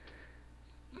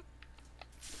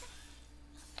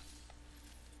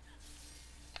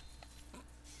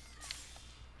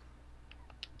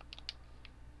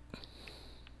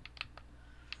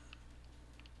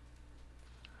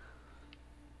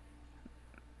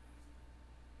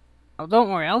 Oh, don't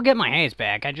worry, I'll get my haze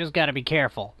back. I just gotta be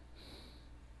careful.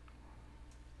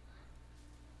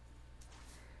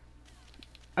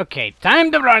 Okay,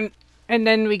 time to run! And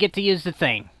then we get to use the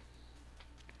thing.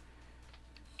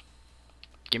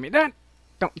 Give me that!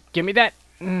 Don't give me that!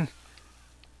 No,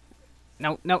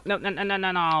 no, no, no, no, no,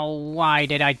 no, no. Why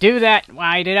did I do that?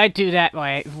 Why did I do that?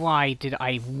 Why did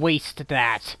I waste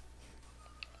that?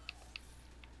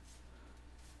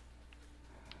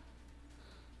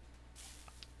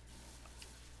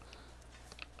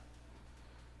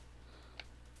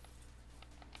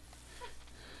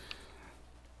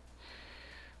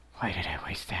 Why did I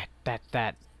waste that?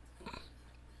 That.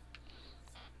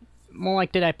 More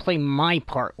like, did I play my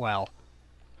part well?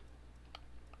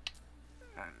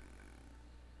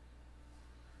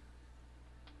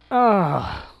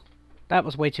 Oh, that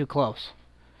was way too close.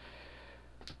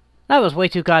 That was way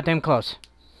too goddamn close.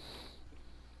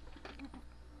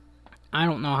 I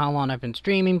don't know how long I've been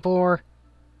streaming for.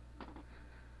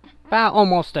 About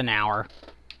almost an hour.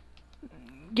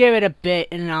 Give it a bit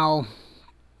and I'll...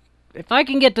 If I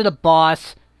can get to the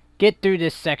boss, get through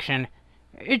this section,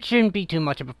 it shouldn't be too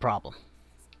much of a problem.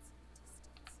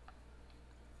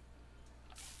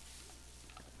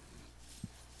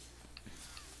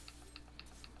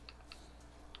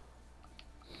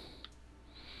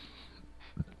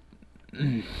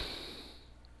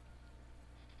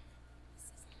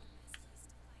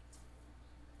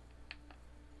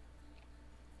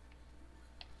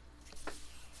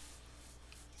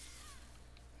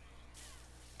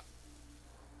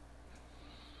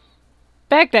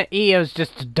 The fact that EO's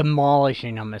just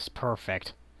demolishing them is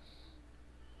perfect.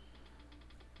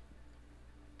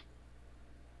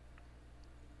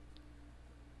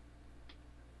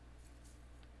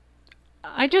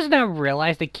 I just now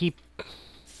realized they keep...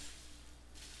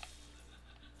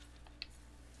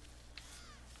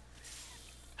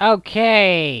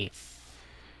 Okay.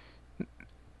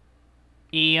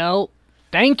 Yo.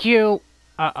 Thank you.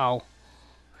 Uh-oh.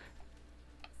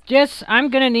 Yes, I'm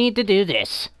gonna need to do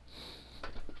this.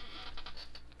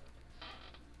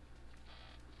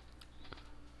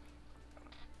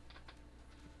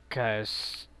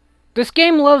 Cause this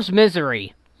game loves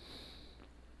misery.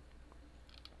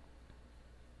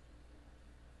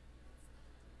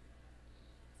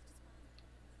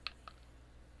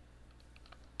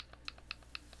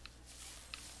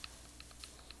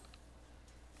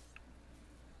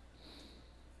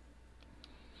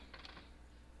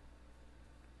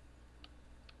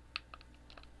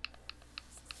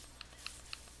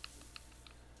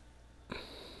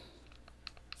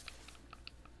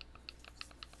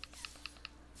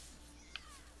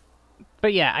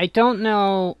 But yeah, I don't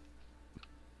know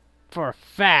for a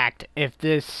fact if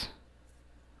this...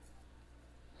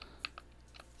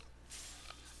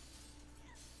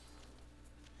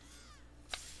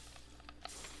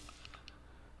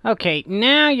 Okay,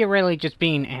 now you're really just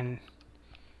being an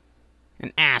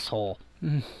asshole.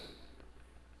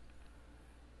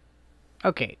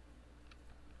 Okay.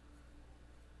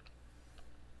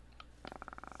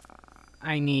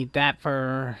 I need that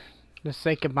for the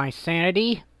sake of my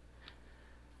sanity.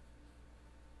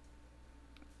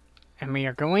 And we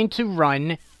are going to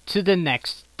run to the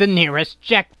nearest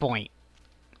checkpoint.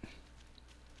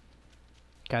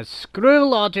 Cause screw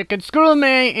logic and screw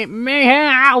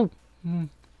mayhem.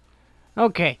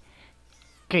 Okay.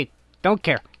 Okay, don't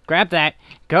care. Grab that.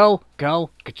 Go.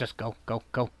 Just go. Go.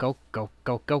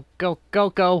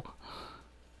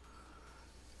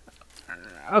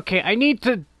 Okay, I need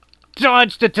to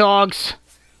dodge the dogs.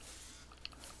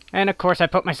 And of course I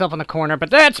put myself in the corner, but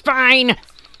that's fine!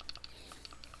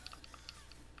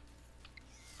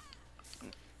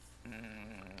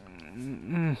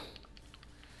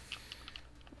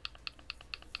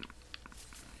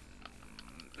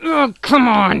 Oh, come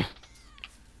on!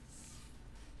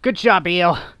 Good job,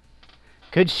 Eel.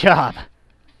 Good job.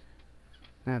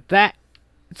 Now that...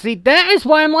 See, that is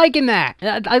why I'm liking that.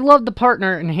 I love the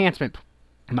partner enhancement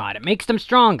mod. It makes them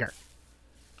stronger.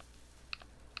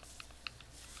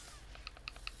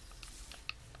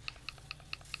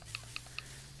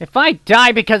 If I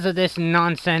die because of this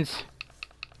nonsense...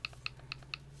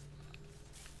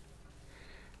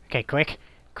 Okay,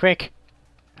 quick.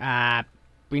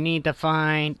 We need to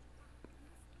find...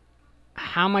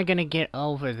 How am I gonna get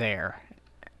over there?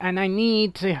 And I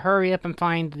need to hurry up and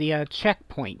find the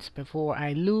checkpoints before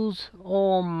I lose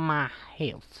all my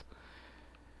health.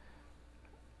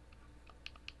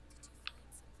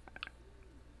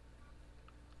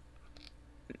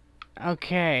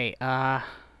 Okay, I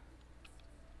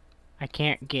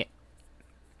can't get...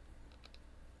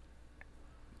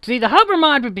 See, the hover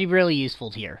mod would be really useful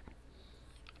here.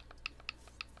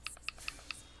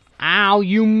 Ow,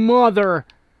 you mother!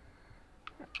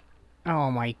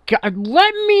 Oh my god,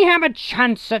 let me have a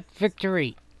chance at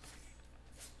victory!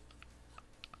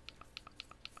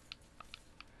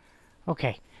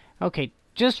 Okay,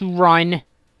 just run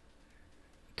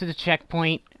to the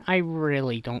checkpoint. I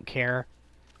really don't care.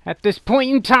 At this point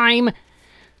in time...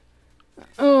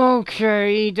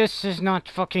 Okay, this is not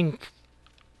fucking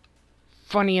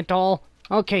funny at all.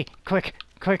 Okay, quick,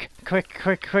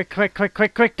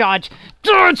 dodge!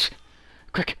 Dodge!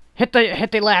 Quick, hit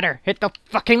the ladder! Hit the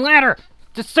fucking ladder!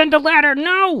 Descend the ladder!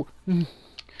 No!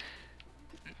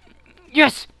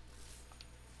 Yes!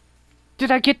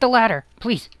 Did I get the ladder?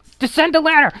 Please, descend the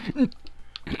ladder!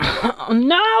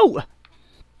 No!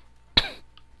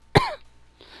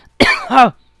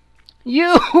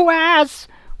 You ass!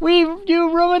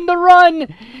 You ruined the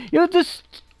run!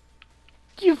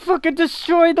 You fucking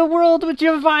destroyed the world with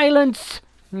your violence!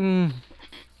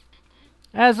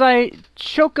 As I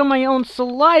choke on my own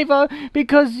saliva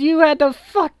because you had to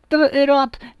fuck it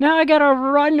up. Now I gotta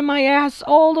run my ass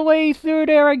all the way through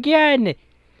there again.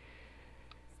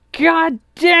 God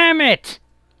damn it!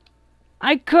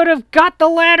 I could have got the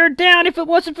ladder down if it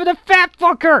wasn't for the fat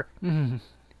fucker!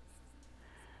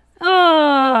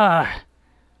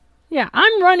 Yeah,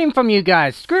 I'm running from you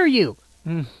guys. Screw you.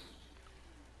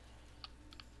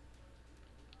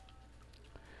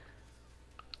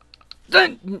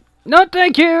 No,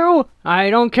 thank you. I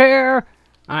don't care.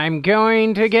 I'm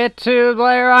going to get to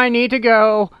where I need to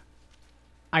go.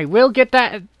 I will get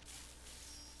that.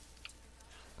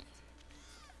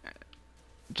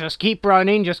 Just keep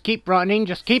running. Ow!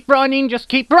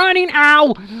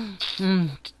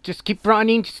 Just keep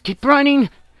running.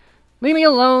 Leave me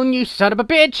alone, you son of a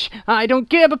bitch! I don't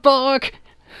give a fuck!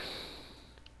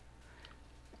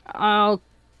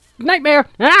 Nightmare!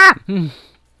 Ah!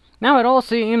 Now it all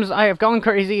seems I have gone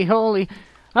crazy. Holy...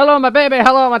 Hello, my baby.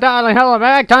 Hello, my darling. Hello, my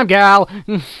ragtime gal.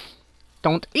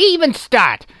 Don't even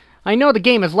start. I know the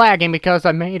game is lagging because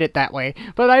I made it that way,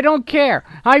 but I don't care.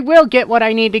 I will get what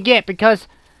I need to get because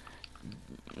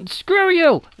screw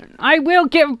you. I will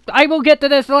get to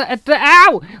this.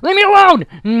 Ow! Leave me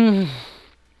alone.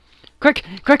 Quick,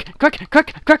 quick, quick,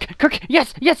 quick, quick, quick.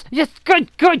 Yes, yes, yes.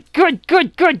 Good, good, good,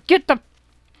 good, good. Get the...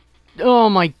 Oh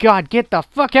my god, get the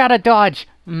fuck out of Dodge.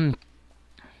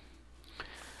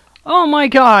 Oh my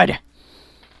god.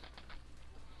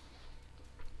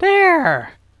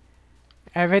 There.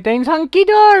 Everything's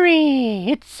hunky-dory.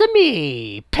 It's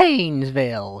me,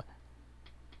 Painesville.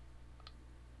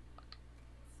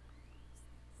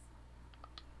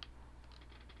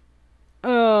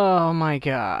 Oh my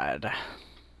god.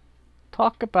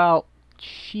 Talk about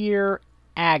sheer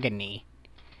agony.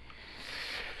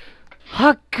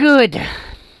 How good.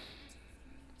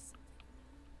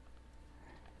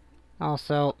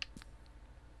 Also,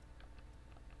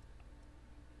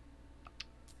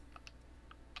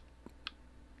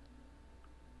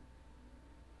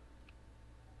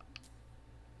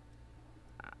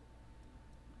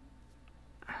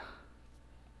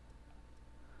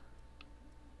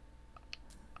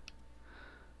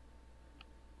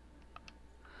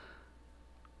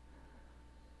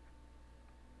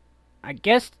 I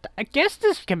guess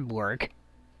this can work.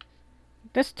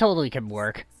 This totally can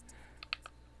work.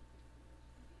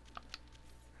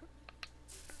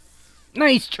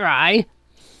 Nice try.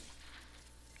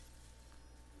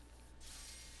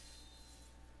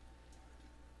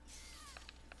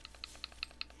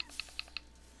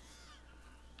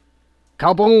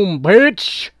 Kaboom,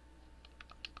 bitch!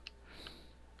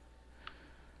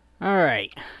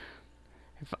 Alright.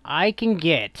 If I can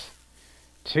get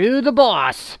to the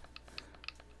boss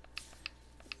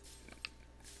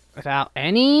without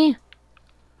any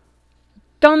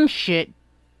dumb shit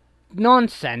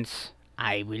nonsense,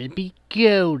 I will be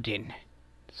golden.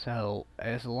 So,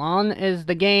 as long as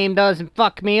the game doesn't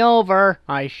fuck me over,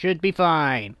 I should be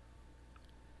fine.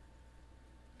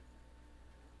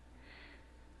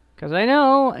 Because I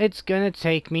know it's gonna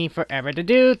take me forever to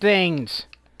do things.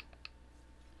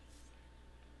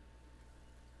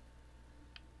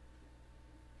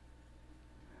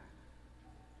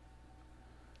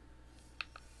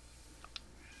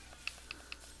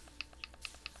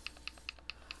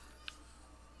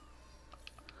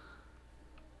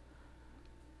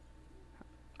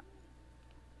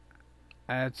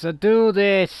 Let's do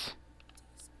this.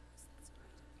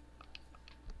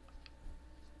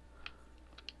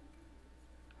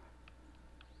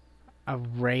 A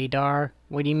radar?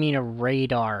 What do you mean a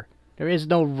radar? There is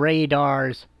no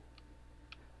radars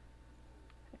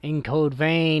in Code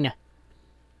Vein.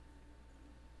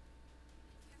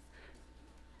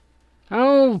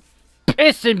 Oh,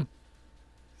 piss and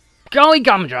golly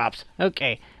gumdrops.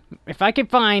 Okay, if I can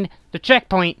find the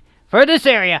checkpoint for this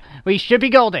area, we should be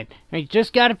golden. We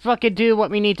just gotta fucking do what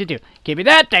we need to do. Give me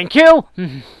that, thank you!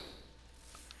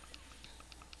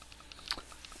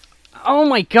 Oh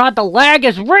my god, the lag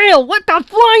is real! What the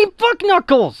flying fuck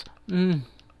knuckles?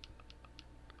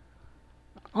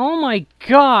 Oh my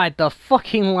god, the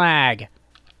fucking lag.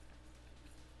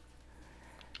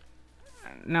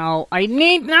 No, I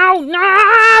need...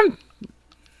 No!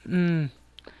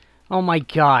 Oh my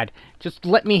god. Just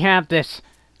let me have this.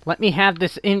 Let me have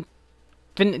this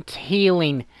infinite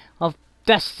healing of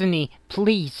destiny.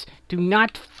 Please, do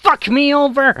not fuck me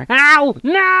over! Ow!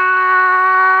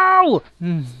 No!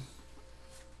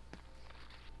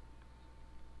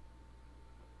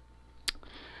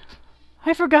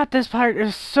 I forgot this part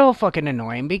is so fucking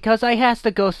annoying because I has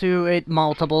to go through it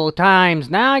multiple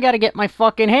times. Now I gotta get my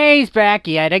fucking haze back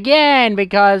yet again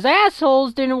because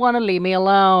assholes didn't want to leave me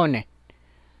alone.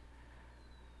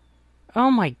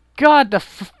 Oh my god, the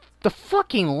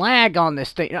fucking lag on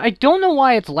this thing. I don't know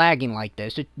why it's lagging like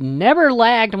this. It never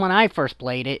lagged when I first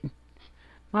played it.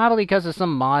 Probably because of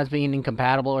some mods being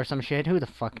incompatible or some shit. Who the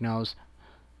fuck knows?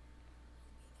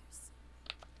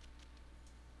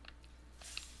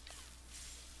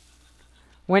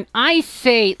 When I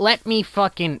say let me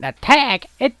fucking attack,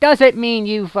 it doesn't mean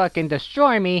you fucking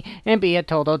destroy me and be a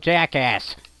total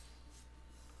jackass.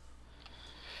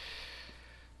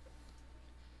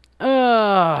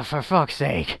 Ugh, for fuck's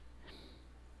sake.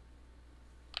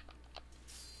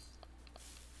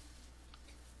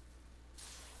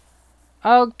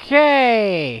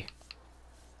 Okay.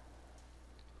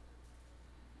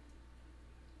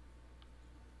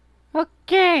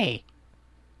 Okay.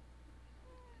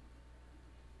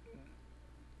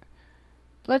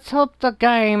 Let's hope the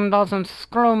game doesn't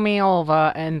screw me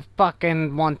over and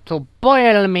fucking want to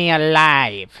boil me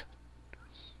alive.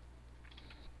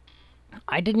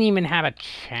 I didn't even have a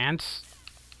chance.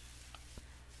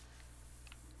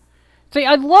 See,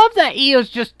 I love that Io's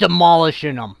just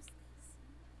demolishing them.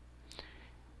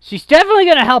 She's definitely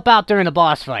gonna help out during the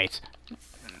boss fights.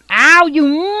 Ow,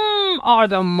 you are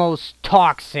the most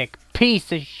toxic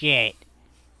piece of shit.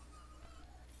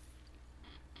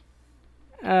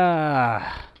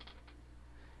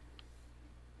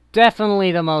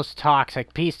 Definitely the most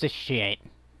toxic piece of shit.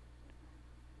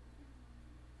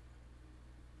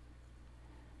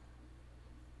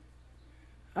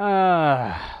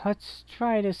 Let's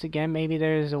try this again. Maybe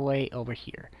there's a way over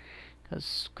here. Because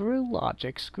screw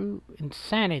logic, screw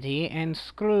insanity, and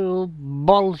screw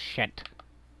bullshit.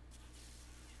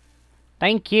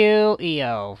 Thank you,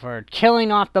 Io, for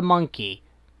killing off the monkey.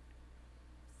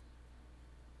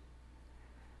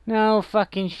 No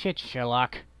fucking shit,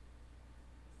 Sherlock.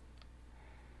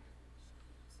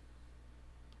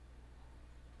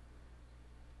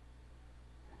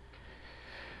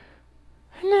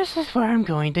 And this is where I'm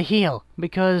going to heal,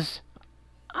 because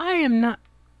I am not...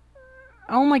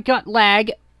 Oh my god,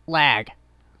 lag. Lag.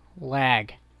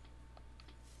 Lag.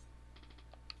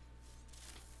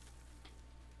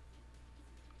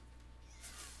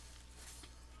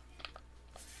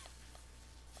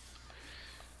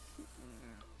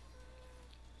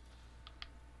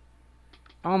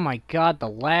 Oh my god, the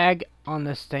lag on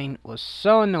this thing was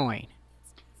so annoying.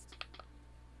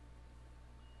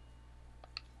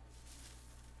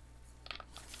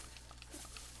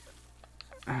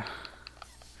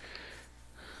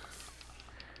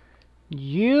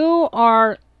 You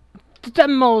are the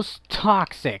most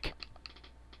toxic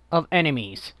of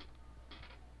enemies.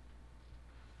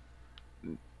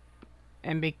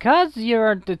 And because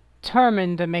you're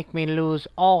determined to make me lose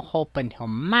all hope in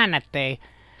humanity,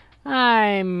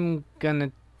 I'm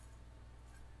gonna...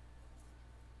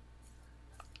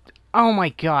 Oh my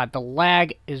god, the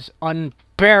lag is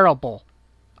unbearable.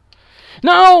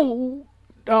 No!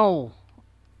 No.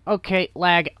 Okay,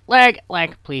 lag,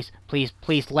 please, please,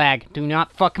 please, lag. Do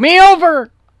not fuck me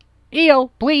over!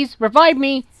 Io, please, revive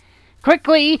me!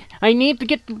 Quickly! I need to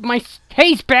get my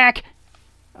haze back!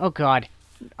 Oh god.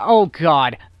 Oh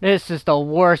god. This is the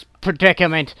worst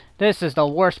predicament. This is the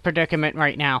worst predicament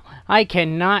right now. I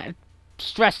cannot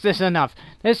stress this enough.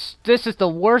 This is the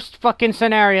worst fucking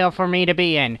scenario for me to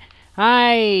be in.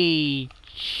 I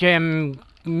am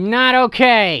not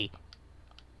okay.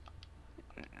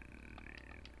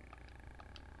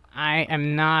 I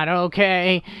am not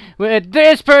okay with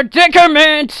this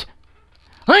predicament!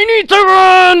 I need to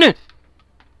run!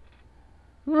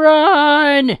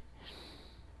 Run!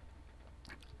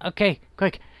 Okay,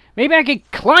 quick. Maybe I can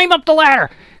climb up the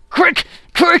ladder! Quick!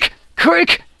 Quick!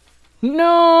 Quick!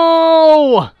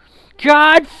 No!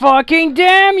 God fucking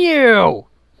damn you!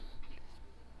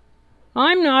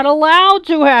 I'm not allowed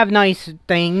to have nice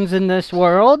things in this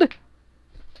world.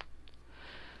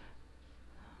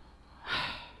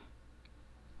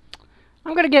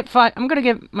 I'm gonna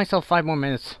give myself 5 more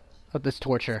minutes of this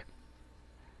torture.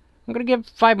 I'm gonna give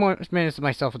 5 more minutes of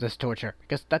myself of this torture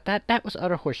because that was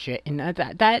utter horseshit, and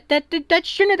that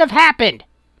shouldn't have happened.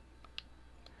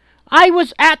 I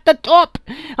was at the top.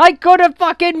 I could have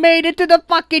fucking made it to the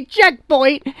fucking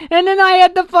checkpoint, and then I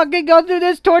had to fucking go through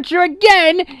this torture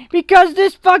again because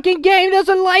this fucking game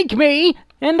doesn't like me,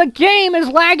 and the game is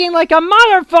lagging like a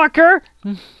motherfucker.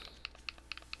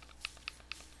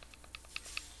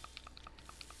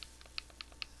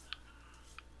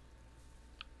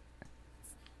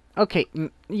 Okay,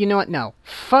 you know what? No.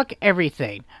 Fuck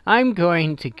everything. I'm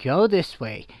going to go this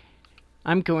way.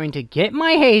 I'm going to get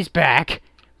my haze back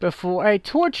before I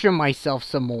torture myself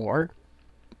some more.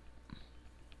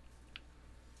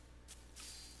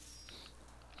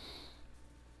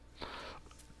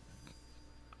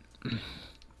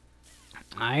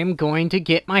 I'm going to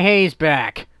get my haze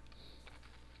back.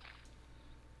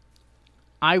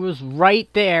 I was right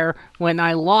there when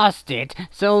I lost it,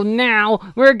 so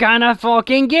now we're gonna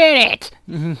fucking get it!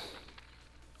 Move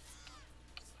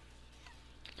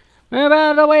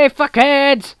out of the way,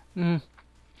 fuckheads!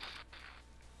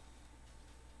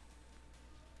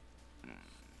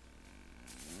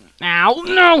 Ow,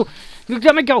 no!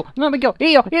 Let me go! Let me go!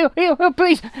 Ew,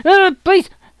 please!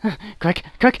 Please! Quick!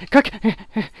 Go!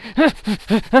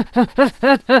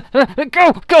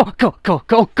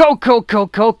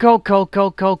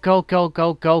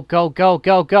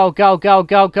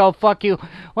 Fuck you!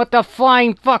 What the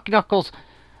flying fuck knuckles!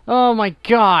 Oh my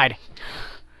god!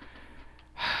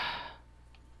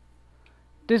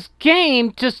 This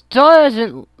game just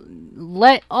doesn't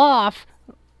let off.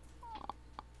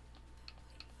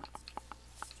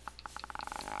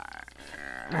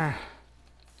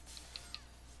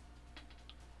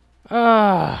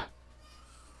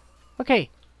 Okay.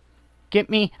 Get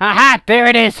me. Aha! There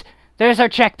it is! There's our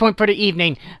checkpoint for the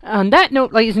evening. On that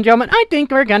note, ladies and gentlemen, I think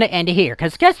we're gonna end it here.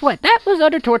 Because guess what? That was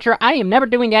utter torture. I am never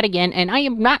doing that again. And I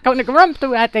am not going to run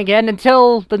through that again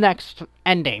until the next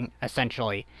ending,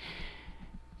 essentially.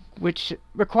 Which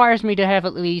requires me to have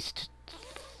at least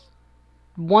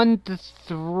 1 to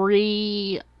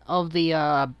 3 of the,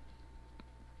 at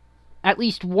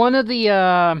least one of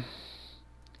the,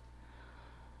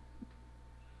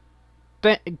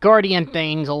 Guardian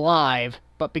things alive.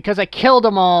 But because I killed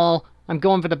them all, I'm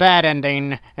going for the bad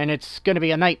ending, and it's gonna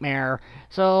be a nightmare.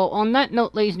 So, on that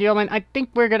note, ladies and gentlemen, I think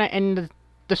we're gonna end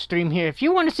the stream here. If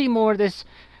you want to see more of this,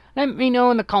 let me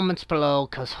know in the comments below,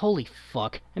 because holy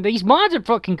fuck. And these mods are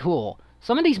fucking cool.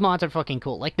 Some of these mods are fucking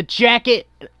cool. Like the jacket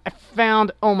I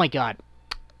found, oh my god.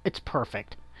 It's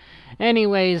perfect.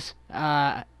 Anyways,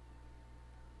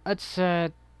 let's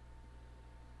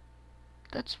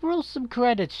roll some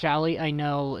credits, shall we? I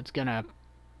know it's gonna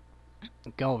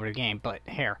go over the game, but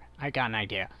here, I got an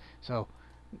idea. So,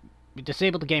 we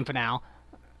disable the game for now.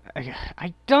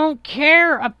 I don't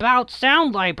care about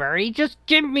sound library, just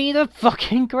give me the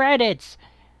fucking credits!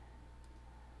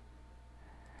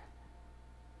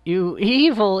 You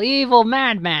evil, evil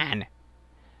madman!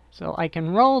 So I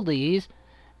can roll these,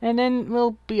 and then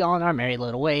we'll be on our merry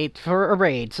little way for a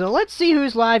raid. So let's see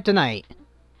who's live tonight.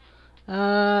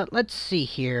 Let's see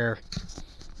here.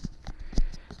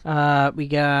 We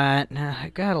got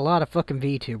a lot of fucking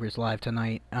VTubers live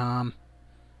tonight.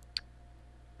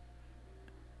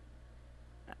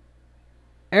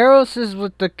 Eros is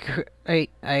with the I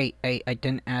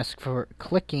didn't ask for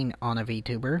clicking on a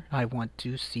VTuber. I want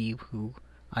to see who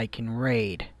I can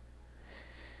raid.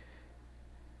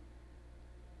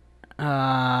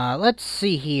 Let's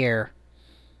see here.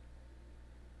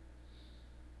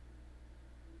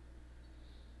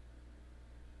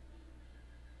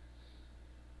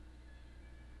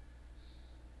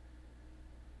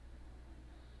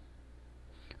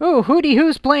 Ooh, Hootie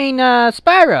Who's playing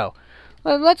Spyro.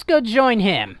 Well, let's go join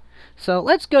him. So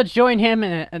let's go join him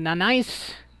in a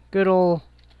nice, good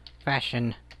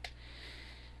old-fashioned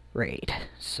raid.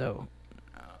 So,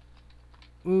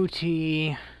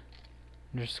 Ooty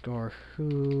underscore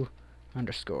who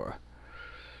underscore.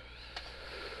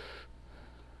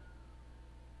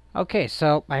 Okay,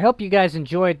 so I hope you guys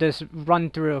enjoyed this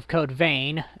run-through of Code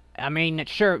Vein. I mean,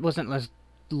 sure, it wasn't as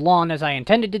long as I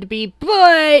intended it to be,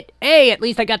 but hey, at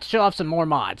least I got to show off some more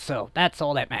mods, so that's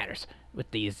all that matters with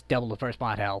these Double the First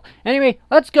Mod Hell. Anyway,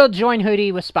 let's go join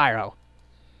Hoodie with Spyro.